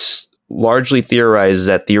it's largely theorized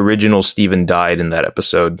that the original Steven died in that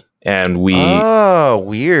episode, and we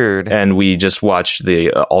weird. and we just watched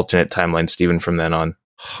the alternate timeline Steven from then on.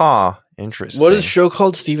 Huh. Interesting. What is the show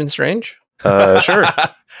called? Stephen Strange? Sure.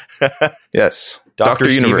 Yes. Dr.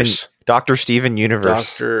 Universe. Dr. Steven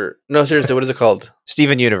Universe. No, seriously, what is it called?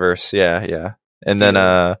 Steven Universe. Yeah. And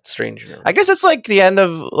then Strange Universe. I guess it's like the end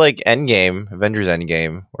of like Endgame, Avengers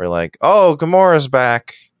Endgame, where like, oh, Gamora's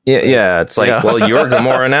back. Yeah. It's like, Yeah. well, you're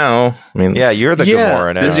Gamora now. I mean, Yeah, you're the Yeah,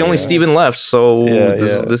 Gamora now. this is the only Steven left, so Yeah,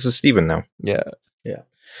 this is Steven now. Yeah.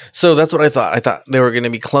 So that's what I thought. I thought they were going to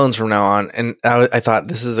be clones from now on, and I thought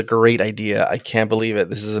this is a great idea. I can't believe it.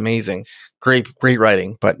 This is amazing. Great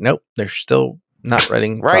writing, but nope, they're still not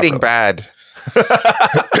writing. Writing properly.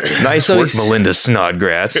 bad. Nice So work, he's- Melinda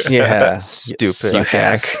Snodgrass. Yeah, Stupid. You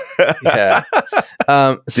hack. Yeah.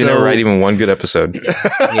 Didn't write even one good episode.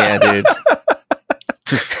 Yeah, dude.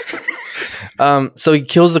 So he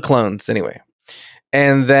kills the clones anyway.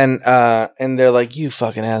 And then and they're like, you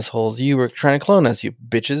fucking assholes, you were trying to clone us, you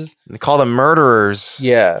bitches. They call them murderers.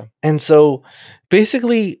 Yeah. And so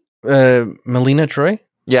basically Melina Troy,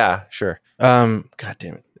 Yeah, sure. god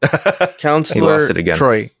damn it. Counselor He lost it again.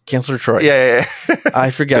 Troy. Counselor Troy. Yeah. I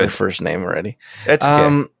forgot Good. her first name already. It's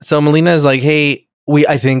okay. So Melina is like, hey,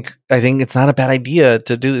 I think it's not a bad idea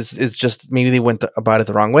to do this. It's just maybe they went about it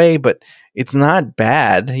the wrong way, but it's not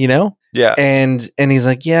bad, you know? Yeah. And he's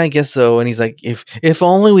like, yeah, I guess so. And he's like, if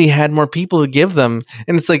only we had more people to give them.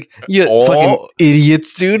 And it's like, you Oh. fucking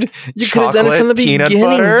idiots, dude. You could have done it from the Chocolate, peanut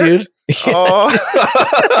beginning, butter? dude. Oh.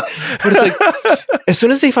 But it's like, as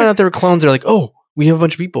soon as they find out they were clones, they're like, oh, we have a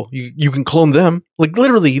bunch of people. You can clone them. Like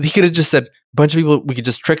literally, he could have just said, a bunch of people, we could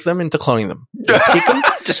just trick them into cloning them. Just take them.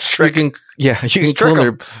 Just trick. You can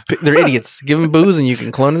clone they're idiots. Give them booze and you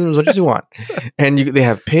can clone them as much as you want. And they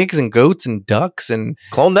have pigs and goats and ducks and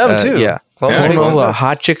clone them too. Yeah. Clone all the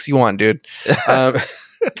hot chicks you want, dude.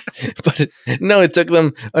 But no, it took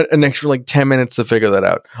them an extra like 10 minutes to figure that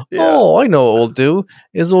out. Yeah. Oh, I know what we'll do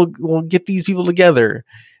is we'll get these people together.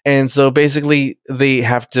 And so basically they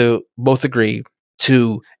have to both agree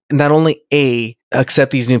to not only A,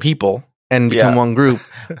 accept these new people and become one group,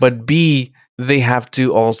 but B, they have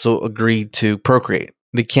to also agree to procreate.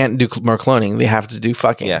 They can't do more cloning. They have to do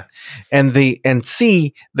fucking. Yeah. And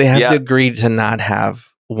C, they have to agree to not have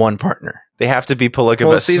one partner. They have to be polygamous.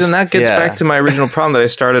 Well, see, then that gets back to my original problem that I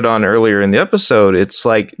started on earlier in the episode. It's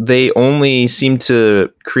like they only seem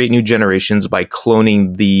to create new generations by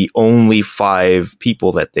cloning the only 5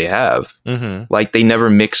 people that they have. Mm-hmm. Like they never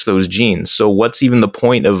mix those genes. So what's even the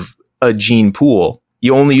point of a gene pool?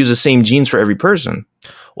 You only use the same genes for every person.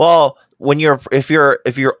 Well, if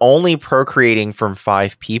you're only procreating from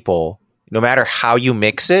 5 people, no matter how you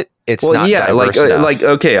mix it, it's not diverse enough.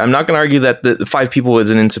 Okay, I'm not going to argue that the 5 people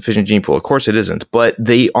is an insufficient gene pool. Of course it isn't, but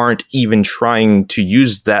they aren't even trying to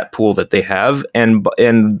use that pool that they have. And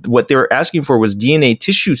what they were asking for was DNA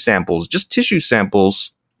tissue samples, just tissue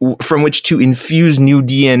samples from which to infuse new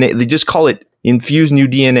DNA. They just call it infuse new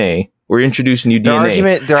DNA or introduce new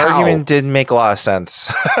DNA. Their argument didn't make a lot of sense.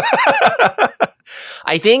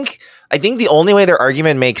 I think the only way their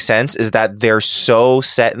argument makes sense is that they're so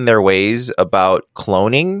set in their ways about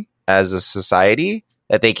cloning as a society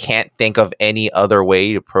that they can't think of any other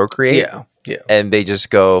way to procreate. Yeah. And they just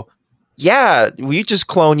go, yeah, we just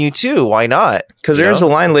clone you too. Why not? Because there's a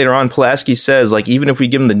line later on, Pulaski says, like, even if we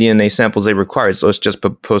give them the DNA samples they require, so it's just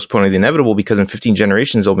postponing the inevitable because in 15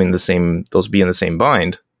 generations they'll be in the same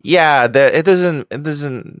bind. Yeah,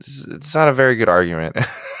 it's not a very good argument.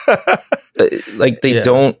 Like they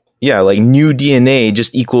don't. Yeah, like new DNA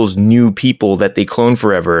just equals new people that they clone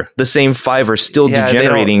forever. The same 5 are still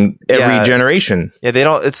degenerating every generation. Yeah, they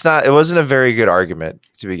don't. It wasn't a very good argument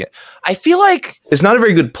to begin. I feel like it's not a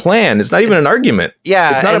very good plan. It's not even an argument.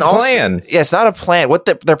 Yeah, it's not a plan. It's not a plan. What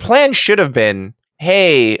their plan should have been.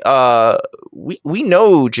 Hey, we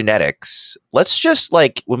know genetics. Let's just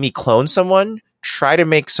like when we clone someone, try to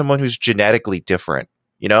make someone who's genetically different.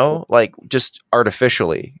 You know, like just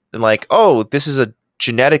artificially, and like, oh, this is a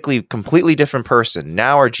genetically completely different person.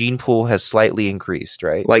 Now our gene pool has slightly increased,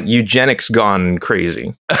 right? Like eugenics gone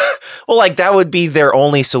crazy. Well, like that would be their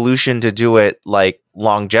only solution to do it, like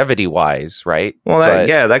longevity wise, right? Well,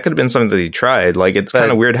 that could have been something that they tried. Like it's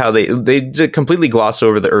kind of weird how they completely gloss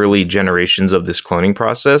over the early generations of this cloning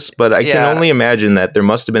process. But I can only imagine that there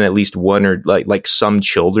must have been at least one or like some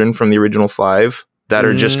children from the original 5 that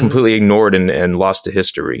are just completely ignored and lost to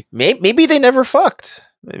history. Maybe they never fucked.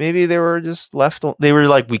 Maybe they were just left. They were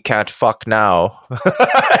like, we can't fuck now.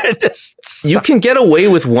 You can get away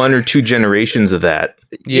with 1 or 2 generations of that.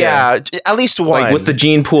 Yeah, at least one. Like with the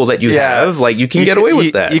gene pool that you have, like you can get away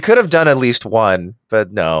with that. You could have done at least one,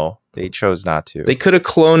 but no, they chose not to. They could have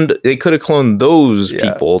cloned those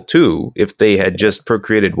people too if they had just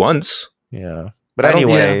procreated once. Yeah. But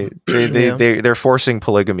anyway, they're forcing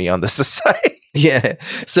polygamy on the society. Yeah.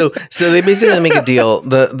 So they basically make a deal.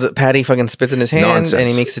 The Patty fucking spits in his hand and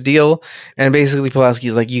he makes a deal. And basically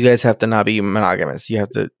Pulaski's like, you guys have to not be monogamous. You have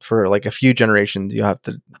to, for like a few generations, you have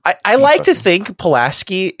to. I like to think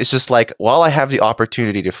Pulaski is just like, well, I have the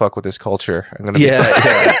opportunity to fuck with this culture. I'm gonna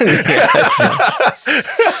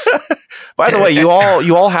By the way,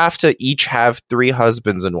 you all have to each have 3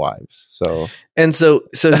 husbands and wives. So he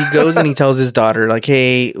goes and he tells his daughter, like,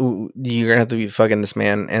 hey, you're gonna have to be fucking this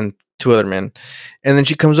man and 2 other men. And then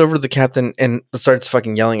she comes over to the captain and starts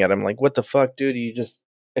fucking yelling at him, like, what the fuck, dude? You just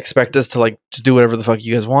expect us to like just do whatever the fuck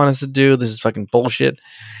you guys want us to do? This is fucking bullshit.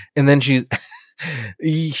 And then she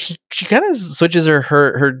kind of switches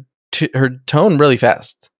her tone really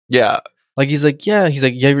fast. Yeah. Like he's like, you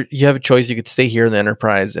have a choice. You could stay here in the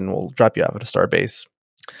Enterprise, and we'll drop you off at a starbase.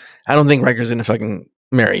 I don't think Riker's gonna fucking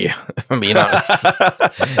marry you. If I'm being honest.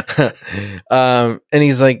 And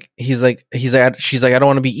she's like, I don't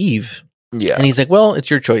want to be Eve. Yeah. And he's like, well, it's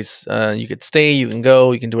your choice. You could stay, you can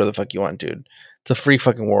go, you can do whatever the fuck you want, dude. It's a free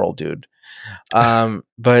fucking world, dude.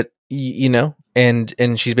 But you know, and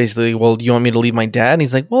she's basically, well, do you want me to leave my dad? And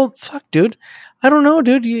he's like, well, fuck, dude. I don't know,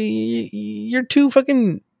 dude. You're too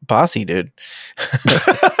fucking bossy, dude.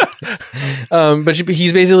 But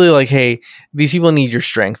he's basically like, hey, these people need your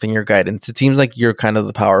strength and your guidance. It seems like you're kind of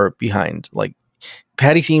the power behind. Like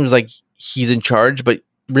Patty seems like he's in charge, but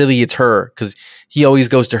really it's her, because he always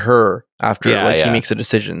goes to her after he makes a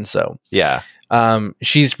decision. So yeah.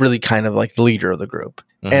 she's really kind of like the leader of the group.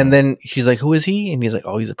 Mhm. And then she's like, "Who is he?" And he's like,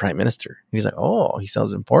 "Oh, he's a prime minister." And he's like, "Oh, he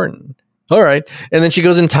sounds important. All right." And then she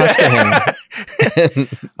goes and talks to him. And-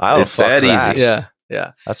 I'll It's fuck that that. easy. yeah,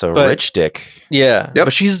 yeah, That's a But- rich dick. yeah. Yep.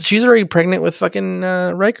 But she's already pregnant with fucking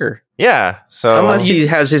Riker. Yeah. So Unless he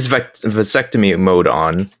has his vasectomy mode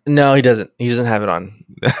on. No, he doesn't. He doesn't have it on.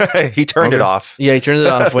 he turned it Okay. off. Yeah, he turns it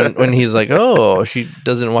off when he's like, "Oh, she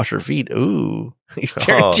doesn't wash her feet." Ooh, he's Oh.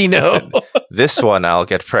 Tarantino. This one, I'll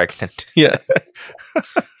get pregnant. Yeah,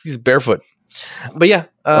 he's barefoot. But yeah,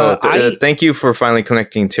 Thank you for finally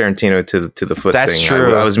connecting Tarantino to the foot That's thing.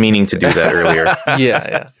 true. I was meaning to do that earlier.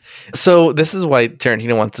 yeah. So this is why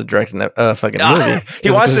Tarantino wants to direct a fucking movie.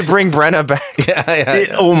 He wants to bring Brenna back.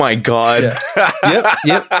 Yeah. Oh my god!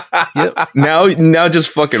 Yep. Now just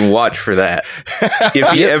fucking watch for that. If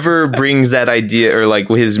he ever brings that idea or like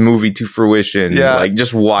his movie to fruition, Yeah. like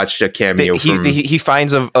just watch a cameo from. He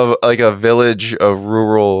finds a village of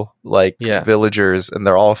rural villagers, and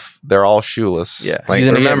they're all shoeless. Yeah. Like, He's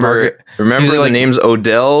gonna get remember he's the like- names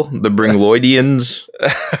Odell, the Bringloidians,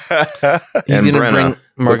 He's and gonna Brenna. bring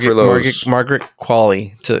Look for those. Margaret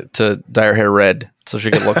Qualley to dye her hair red so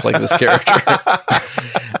she could look like this character.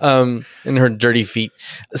 In her dirty feet.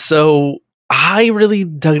 So I really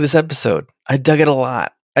dug this episode. I dug it a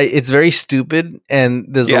lot. It's very stupid and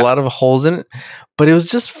there's a lot of holes in it, but it was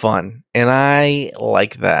just fun, and I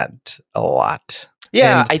like that a lot.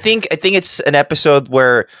 Yeah, And- I think it's an episode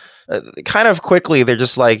where kind of quickly they're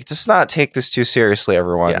just like, just not take this too seriously,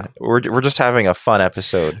 everyone. Yeah. We're just having a fun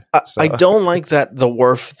episode. So- I don't like that the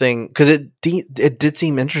Worf thing, because it did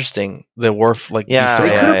seem interesting. The Worf Yeah, They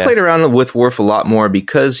Diesel- could have played around with Worf a lot more,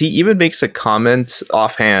 because he even makes a comment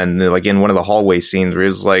offhand, like in one of the hallway scenes, where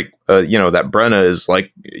he's like, that Brenna is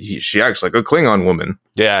like, she acts like a Klingon woman.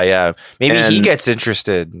 Yeah. Maybe he And- gets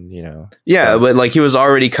interested, Yeah, stuff. but like he was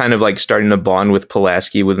already kind of like starting to bond with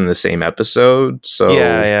Pulaski within the same episode. So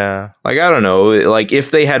Yeah. like I don't know, like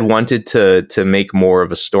if they had wanted to make more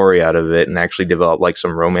of a story out of it and actually develop like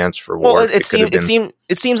some romance for Worf, Well, it could have been.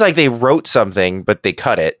 it seems like they wrote something, but they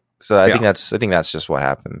cut it. So I think that's just what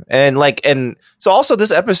happened. And so also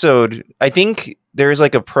this episode, I think there's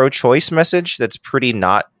like a pro-choice message that's pretty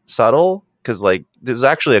not subtle, because like there's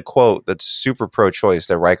actually a quote that's super pro-choice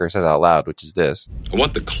that Riker says out loud, which is this. I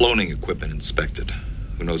want the cloning equipment inspected.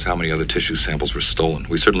 Who knows how many other tissue samples were stolen?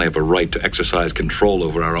 We certainly have a right to exercise control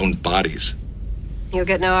over our own bodies. You'll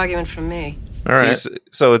get no argument from me. All right.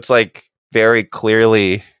 So it's like very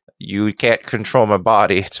clearly, you can't control my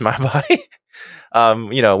body. It's my body.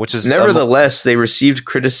 Which is Nevertheless, they received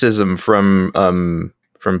criticism from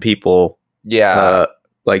people,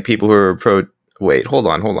 like people who are pro. Wait, hold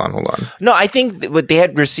on. No, I think what they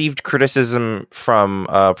had received criticism from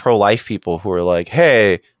pro-life people who were like,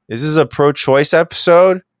 "Hey, is this a pro-choice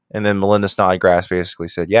episode?" And then Melinda Snodgrass basically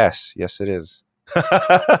said, "Yes, it is."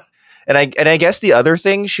 and I guess the other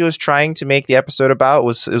thing she was trying to make the episode about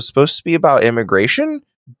was supposed to be about immigration,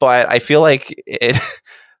 but I feel like it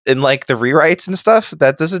in like the rewrites and stuff,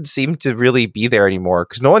 that doesn't seem to really be there anymore,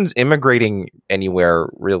 because no one's immigrating anywhere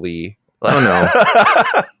really. Oh no.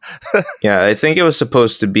 Yeah, I think it was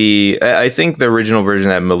supposed to be. I think the original version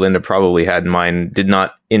that Melinda probably had in mind did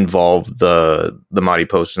not involve the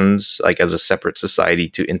Mariposans like as a separate society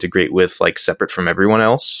to integrate with, like separate from everyone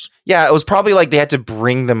else. Yeah, it was probably like they had to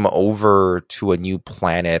bring them over to a new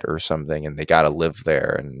planet or something, and they got to live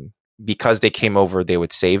there. And because they came over, they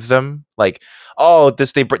would save them. Like,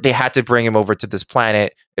 they had to bring him over to this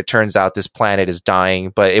planet. It turns out this planet is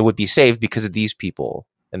dying, but it would be saved because of these people.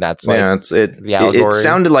 And that's like the allegory. It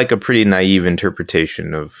sounded like a pretty naive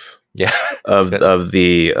interpretation of of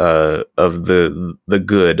the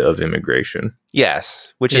good of immigration.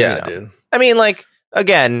 Yes, which is dude. I mean, like,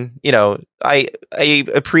 again, I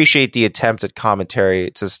appreciate the attempt at commentary.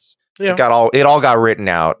 It's just it all got written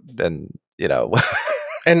out, and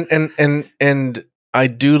and I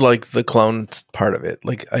do like the clone part of it.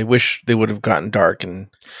 Like, I wish they would have gotten dark and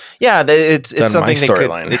it's something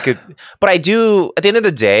they could. But I do, at the end of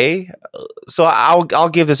the day. So I'll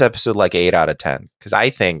give this episode like 8 out of 10, because I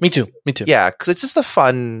think me too. Yeah, because it's just a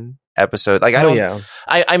fun episode. Like,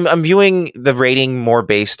 I'm viewing the rating more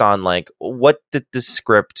based on like, what did the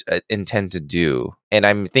script intend to do, and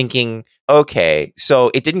I'm thinking, okay, so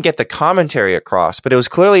it didn't get the commentary across, but it was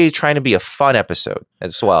clearly trying to be a fun episode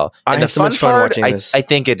as well. And I the had so much fun part, watching this. I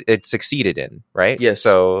think it succeeded in, right? Yes.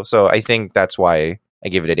 So I think that's why I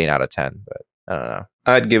give it an 8 out of 10. But I don't know.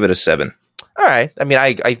 I'd give it a 7. All right. I mean,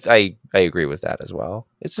 I agree with that as well.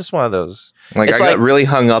 It's just one of those. Like, it's I got really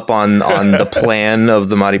hung up on the plan of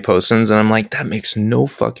the Mariposans, and I'm like, that makes no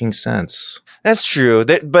fucking sense. That's true.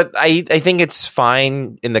 But I think it's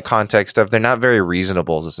fine in the context of they're not very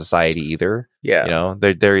reasonable as a society either. Yeah. You know,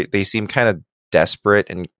 they seem kind of desperate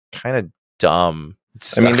and kind of dumb.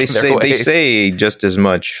 I mean, they say just as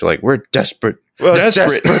much, like, we're desperate. Well,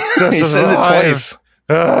 desperate. He says it twice.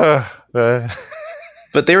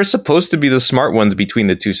 But they were supposed to be the smart ones between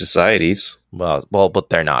the two societies. Well, but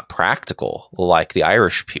they're not practical like the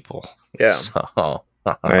Irish people. Yeah. So,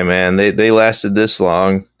 Hey, man, they lasted this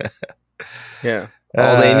long. Yeah.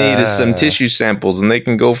 All they need is some tissue samples, and they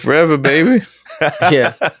can go forever, baby.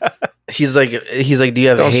 Yeah. He's like, do you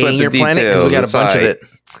have Don't hay sweat in the your planet? Because we got a details, bunch of it's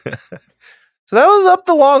it. So that was Up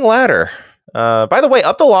the Long Ladder. By the way,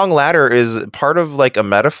 Up the Long Ladder is part of like a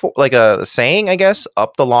metaphor, like a saying, I guess.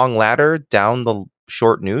 Up the long ladder, down the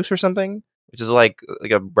short noose, or something, which is like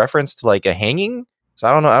a reference to like a hanging. So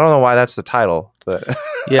I don't know why that's the title, but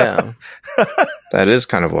Yeah. That is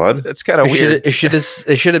kind of odd. it's kind of weird. It should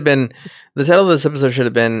have been, the title of this episode should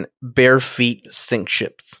have been Bare Feet Sink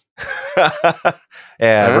Ships. Yeah,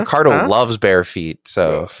 Huh? Ricardo Huh? loves bare feet,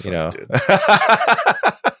 so Oh, you know.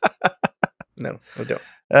 No, I don't.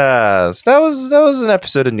 So that was an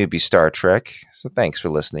episode of Newbie Star Trek. So thanks for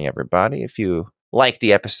listening, everybody. If you liked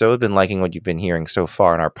the episode, been liking what you've been hearing so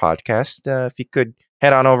far in our podcast, if you could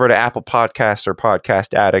head on over to Apple Podcasts or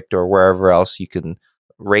Podcast Addict or wherever else you can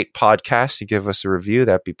rate podcasts and give us a review,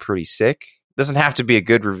 that'd be pretty sick. Doesn't have to be a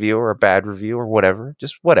good review or a bad review or whatever,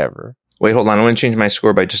 just whatever. Wait, hold on. I want to change my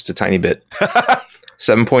score by just a tiny bit.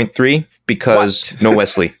 7.3 because no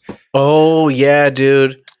Wesley. Oh, yeah,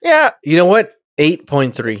 dude. Yeah. You know what?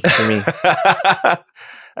 8.3 for me.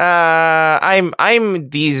 I'm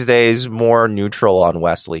these days more neutral on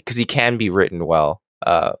Wesley because he can be written well.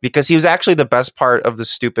 Because he was actually the best part of the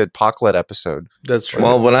stupid Pocklet episode. That's true.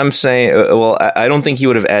 Well, what I'm saying, I don't think he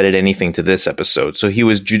would have added anything to this episode, so he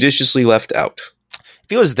was judiciously left out. If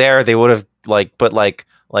he was there, they would have put like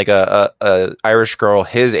a Irish girl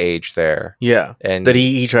his age there. yeah. And That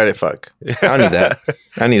he tried to fuck. I don't need that. I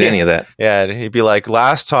don't need any of that. Yeah, and he'd be like,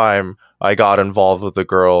 last time I got involved with a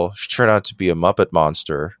girl, she turned out to be a Muppet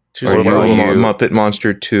monster. She's Are like, you about a you? Muppet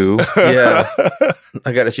Monster 2 Yeah.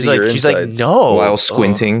 I gotta see your she's like, insides. no. while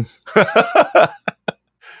squinting?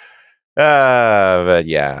 But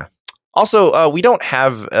yeah. Also, we don't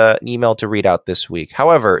have an email to read out this week.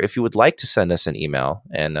 However, if you would like to send us an email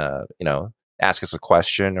and ask us a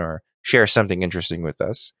question or share something interesting with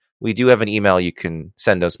us, we do have an email you can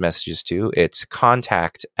send those messages to. It's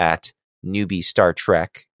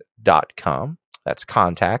contact@newbiestartrek.com. That's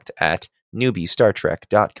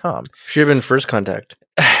contact@newbiestartrek.com. Should have been First Contact.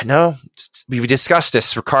 No, we discussed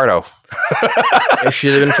this, Ricardo. It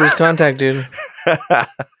should have been First Contact, dude.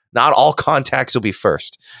 Not all contacts will be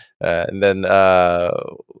first. And then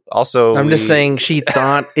also, I'm just saying she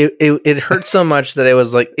thought it hurt so much that it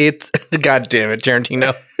was like, God damn it,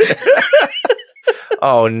 Tarantino.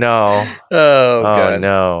 Oh no. Oh, God.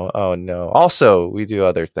 Oh no. Also, we do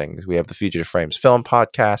other things. We have the Fugitive Frames Film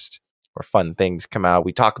Podcast where fun things come out.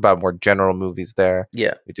 We talk about more general movies there.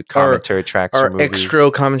 Yeah. We do commentary tracks for Our movies.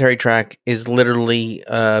 extra commentary track is literally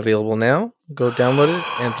available now. Go download it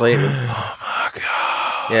and play it with Oh my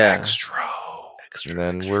god. Yeah. Extra. And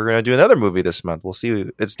then we're gonna do another movie this month. We'll see.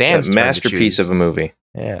 It's Dan's That turn to masterpiece choose. of a movie.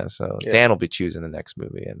 Yeah, so Yeah. Dan will be choosing the next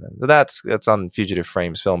movie, and then so that's on Fugitive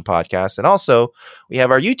Frames Film Podcast, and also we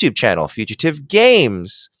have our YouTube channel, Fugitive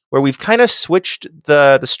Games, where we've kind of switched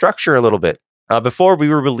the structure a little bit. Before we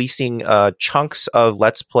were releasing chunks of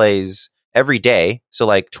Let's Plays every day, so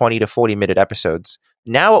like 20 to 40-minute episodes.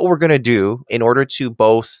 Now what we're going to do in order to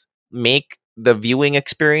both make the viewing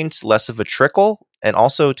experience less of a trickle and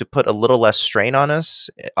also to put a little less strain on us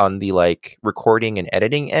on the like recording and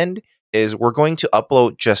editing end is we're going to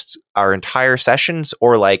upload just our entire sessions,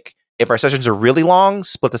 or like if our sessions are really long,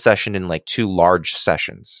 split the session in like 2 large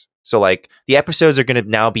sessions. So like the episodes are going to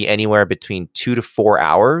now be anywhere between 2 to 4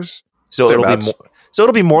 hours. So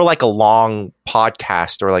it'll be more like a long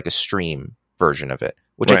podcast or like a stream version of it,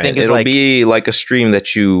 which I think is it'll like be like a stream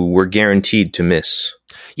that you were guaranteed to miss.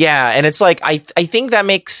 yeah, and it's like I think that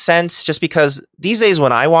makes sense just because these days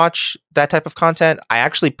when I watch that type of content, I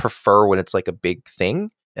actually prefer when it's like a big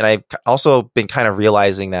thing. And I've also been kind of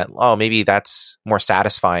realizing that, maybe that's more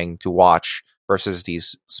satisfying to watch versus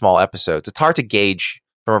these small episodes. It's hard to gauge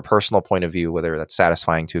from a personal point of view whether that's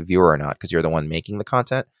satisfying to a viewer or not because you're the one making the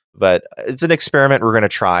content. But it's an experiment we're going to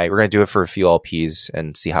try. We're going to do it for a few LPs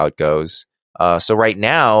and see how it goes. So right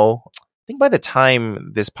now, I think by the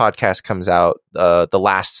time this podcast comes out, the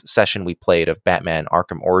last session we played of Batman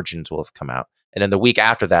Arkham Origins will have come out. And then the week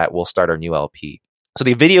after that, we'll start our new LP. So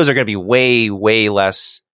the videos are going to be way, way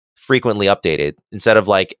less frequently updated. Instead of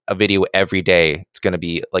like a video every day, it's going to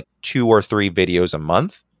be like 2 or 3 videos a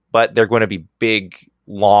month, but they're going to be big,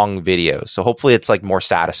 long videos. So hopefully it's like more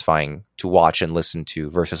satisfying to watch and listen to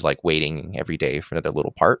versus like waiting every day for another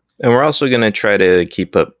little part. And we're also going to try to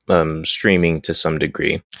keep up streaming to some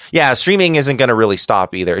degree. Yeah, streaming isn't going to really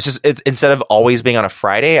stop either. It's just instead of always being on a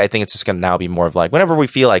Friday, I think it's just going to now be more of like whenever we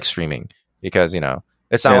feel like streaming, because, you know,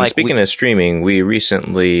 it's not like speaking of streaming, we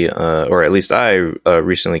recently, or at least I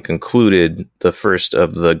recently concluded the first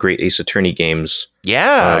of the Great Ace Attorney games.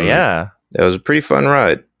 Yeah. That was a pretty fun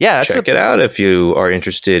ride. Yeah, check it out if you are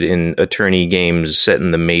interested in attorney games set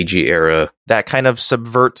in the Meiji era. That kind of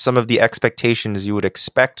subverts some of the expectations you would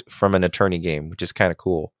expect from an attorney game, which is kind of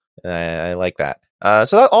cool. I like that.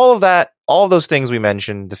 All of those things we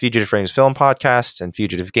mentioned, the Fugitive Frames Film Podcast and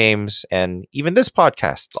Fugitive Games, and even this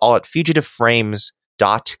podcast, it's all at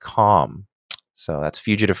fugitiveframes.com. So that's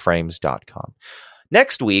fugitiveframes.com.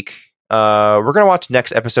 Next week, we're going to watch the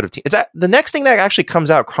next episode of the next thing that actually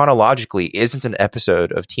comes out chronologically isn't an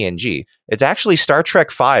episode of TNG. It's actually Star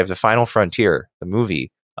Trek V, The Final Frontier, the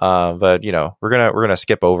movie. But you know, we're going to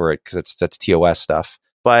skip over it because that's TOS stuff.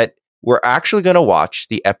 But we're actually going to watch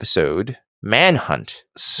the episode Manhunt.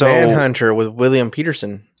 So Manhunter with William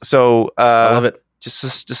Peterson. So I love it.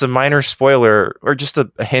 Just a minor spoiler, or just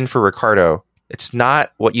a hint for Ricardo. It's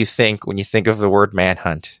not what you think when you think of the word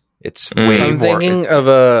manhunt. It's way I'm more. thinking of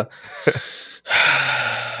a.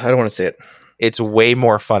 I don't want to say it. It's way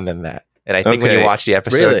more fun than that. And I think when you Okay. watch the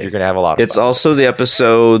episode, Really? you're going to have a lot of It's fun. also the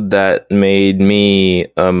episode that made me,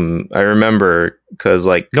 I remember, because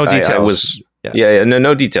like No details. I was, Yeah.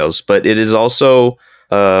 no details, but it is also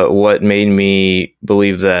what made me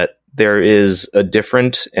believe that there is a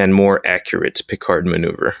different and more accurate Picard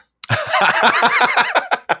maneuver.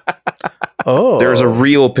 Oh, There's a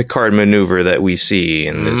real Picard maneuver that we see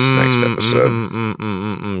in this next episode.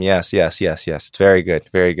 Yes. It's very good.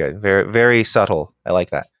 Very good. Very, very subtle. I like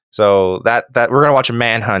that. So that we're going to watch a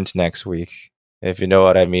Manhunt next week, if you know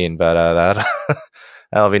what I mean. But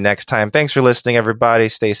that'll be next time. Thanks for listening, everybody.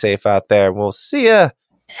 Stay safe out there. We'll see you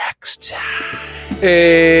next time.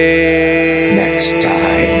 Next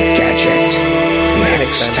time, Gadget.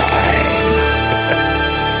 Next time.